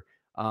reporter.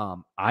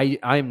 I'm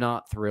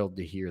not thrilled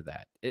to hear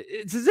that.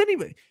 Does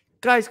anybody,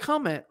 guys,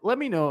 comment? Let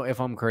me know if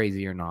I'm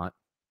crazy or not.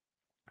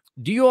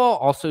 Do you all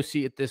also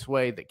see it this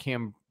way, that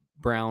Cam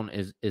Brown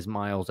is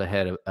miles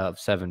ahead of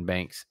Seven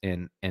Banks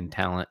in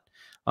talent?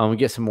 We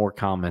get some more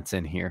comments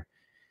in here.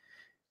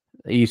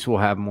 The East will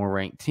have more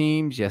ranked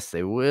teams. Yes,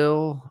 they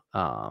will.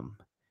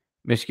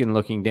 Michigan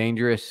looking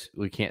dangerous.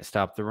 We can't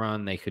stop the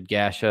run. They could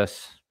gash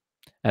us.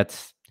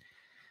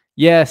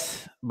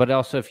 Yes, but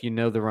also if you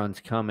know the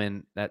run's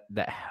coming,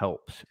 that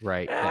helps,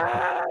 right?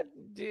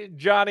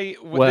 Johnny,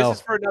 this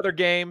is for another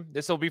game.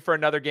 This will be for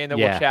another game that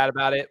we'll chat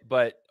about it.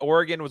 But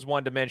Oregon was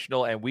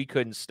one-dimensional, and we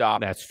couldn't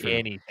stop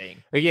anything.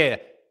 Yeah,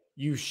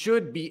 you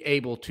should be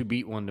able to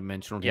beat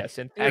one-dimensional. Yes,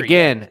 in theory.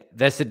 Again,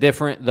 that's a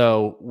different,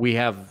 though. We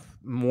have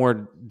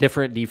more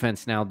different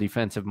defense now,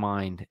 defensive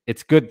mind.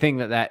 It's a good thing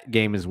that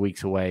game is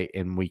weeks away,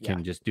 and we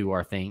can just do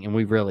our thing. And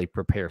we really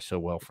prepare so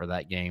well for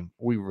that game.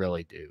 We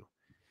really do.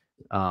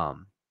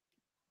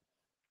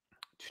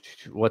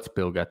 What's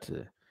Bill got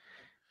to?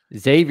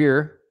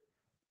 Xavier,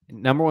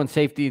 number 1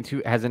 safety,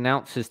 has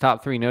announced his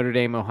top 3: Notre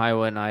Dame,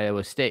 Ohio, and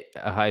Ohio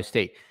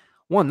State.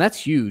 One, that's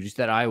huge.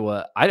 That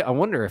Iowa. I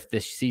wonder if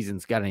this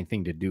season's got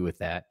anything to do with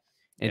that.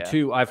 And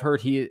 2, I've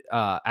heard he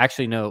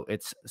actually no.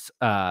 It's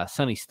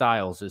Sonny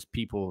Styles is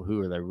people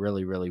who are they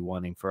really, really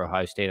wanting for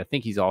Ohio State. I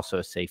think he's also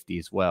a safety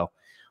as well.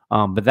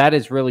 But that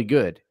is really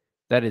good.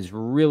 That is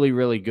really,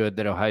 really good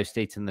that Ohio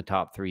State's in the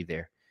top 3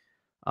 there.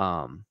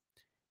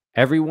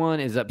 Everyone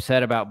is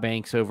upset about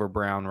Banks over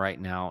Brown right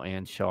now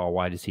and Shaw.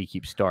 Why does he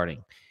keep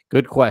starting?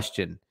 Good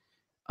question.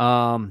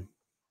 I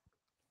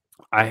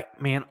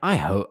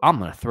hope I'm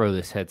going to throw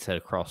this headset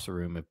across the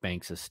room if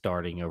Banks is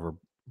starting over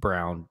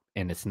Brown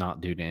and it's not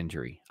due to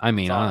injury. I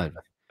mean,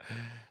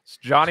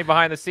 Johnny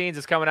behind the scenes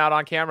is coming out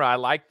on camera. I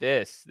like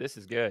this. This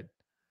is good.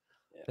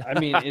 I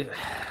mean,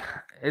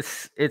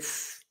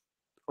 it's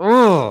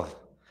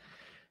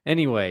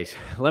anyways,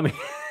 let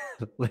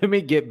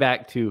me get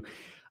back to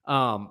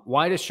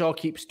why does Shaw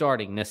keep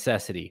starting?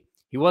 Necessity.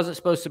 He wasn't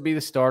supposed to be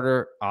the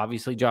starter.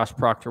 Obviously, Josh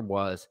Proctor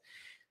was.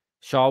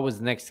 Shaw was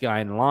the next guy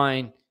in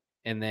line,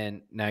 and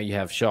then now you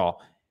have Shaw.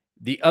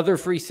 The other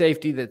free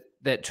safety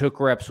that took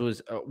reps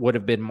would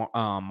have been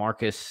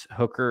Marcus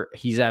Hooker.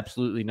 He's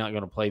absolutely not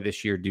going to play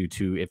this year due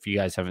to, if you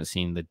guys haven't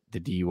seen the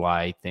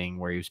DUI thing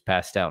where he was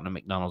passed out in a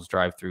McDonald's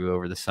drive-thru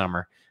over the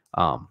summer.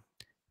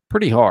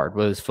 Pretty hard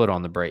with his foot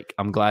on the brake.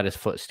 I'm glad his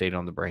foot stayed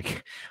on the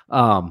brake.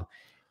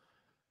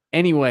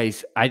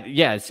 Anyways,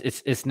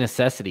 it's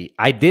necessity.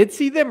 I did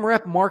see them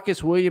rep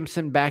Marcus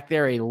Williamson back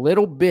there a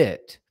little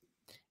bit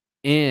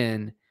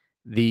in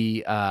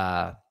the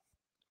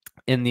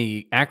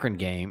Akron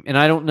game, and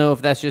I don't know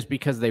if that's just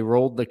because they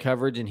rolled the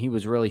coverage and he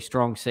was really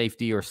strong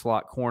safety or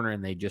slot corner,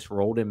 and they just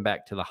rolled him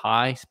back to the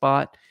high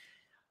spot.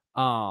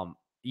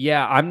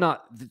 Yeah, I'm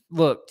not.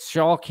 Look,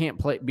 Shaw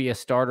can't be a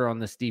starter on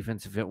this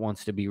defense if it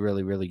wants to be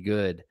really, really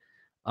good.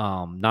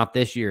 Not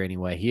this year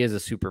anyway. He is a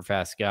super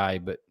fast guy,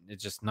 but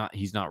it's just not.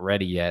 He's not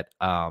ready yet.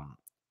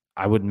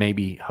 I would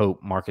maybe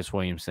hope Marcus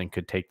Williamson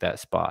could take that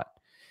spot.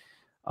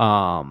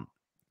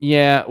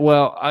 Yeah,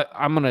 well,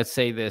 I'm going to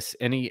say this.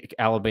 Any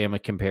Alabama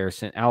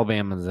comparison,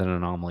 Alabama's an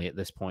anomaly at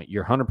this point.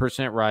 You're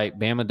 100% right.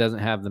 Bama doesn't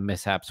have the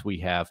mishaps we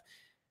have,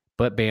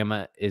 but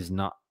Bama is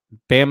not.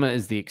 Bama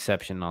is the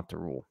exception, not the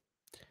rule.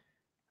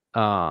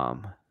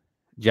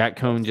 Jack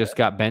Cohn just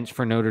got benched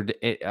for Notre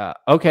Dame.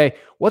 Okay,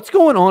 what's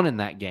going on in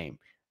that game?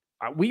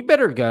 We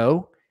better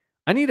go.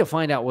 I need to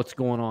find out what's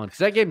going on because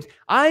that game's.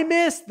 I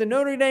missed the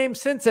Notre Dame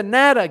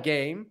Cincinnati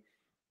game.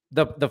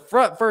 The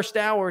first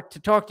hour to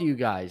talk to you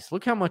guys.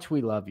 Look how much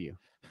we love you.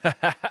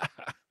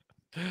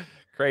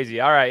 Crazy.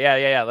 All right.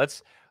 Yeah.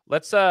 Let's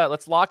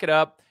lock it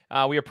up.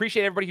 We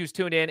appreciate everybody who's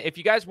tuned in. If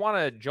you guys want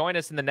to join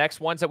us in the next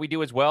ones that we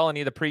do as well,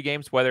 any of the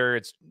pre-games, whether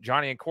it's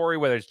Johnny and Corey,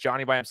 whether it's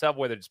Johnny by himself,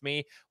 whether it's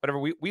me, whatever,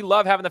 we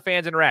love having the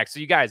fans interact. So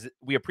you guys,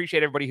 we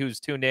appreciate everybody who's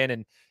tuned in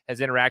and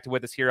has interacted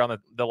with us here on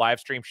the live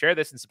stream. Share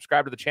this and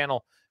subscribe to the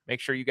channel.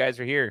 Make sure you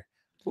guys are here.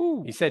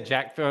 Ooh. He said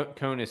Jack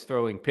Cohn is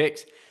throwing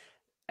picks.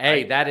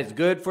 Hey, that is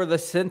good for the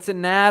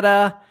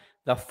Cincinnati,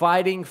 the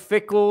Fighting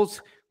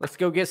Fickles. Let's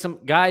go get some,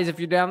 guys, if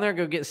you're down there,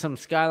 go get some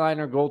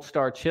Skyliner Gold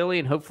Star chili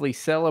and hopefully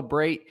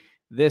celebrate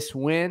this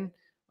win.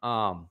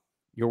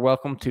 You're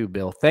welcome too,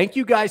 Bill. Thank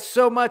you guys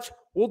so much.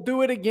 We'll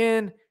do it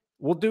again.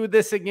 We'll do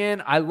this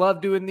again. I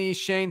love doing these,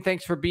 Shane.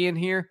 Thanks for being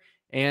here.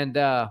 And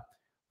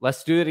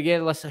let's do it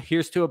again.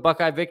 Here's to a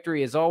Buckeye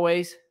victory as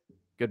always.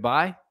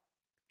 Goodbye.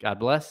 God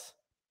bless.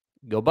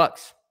 Go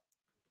Bucks.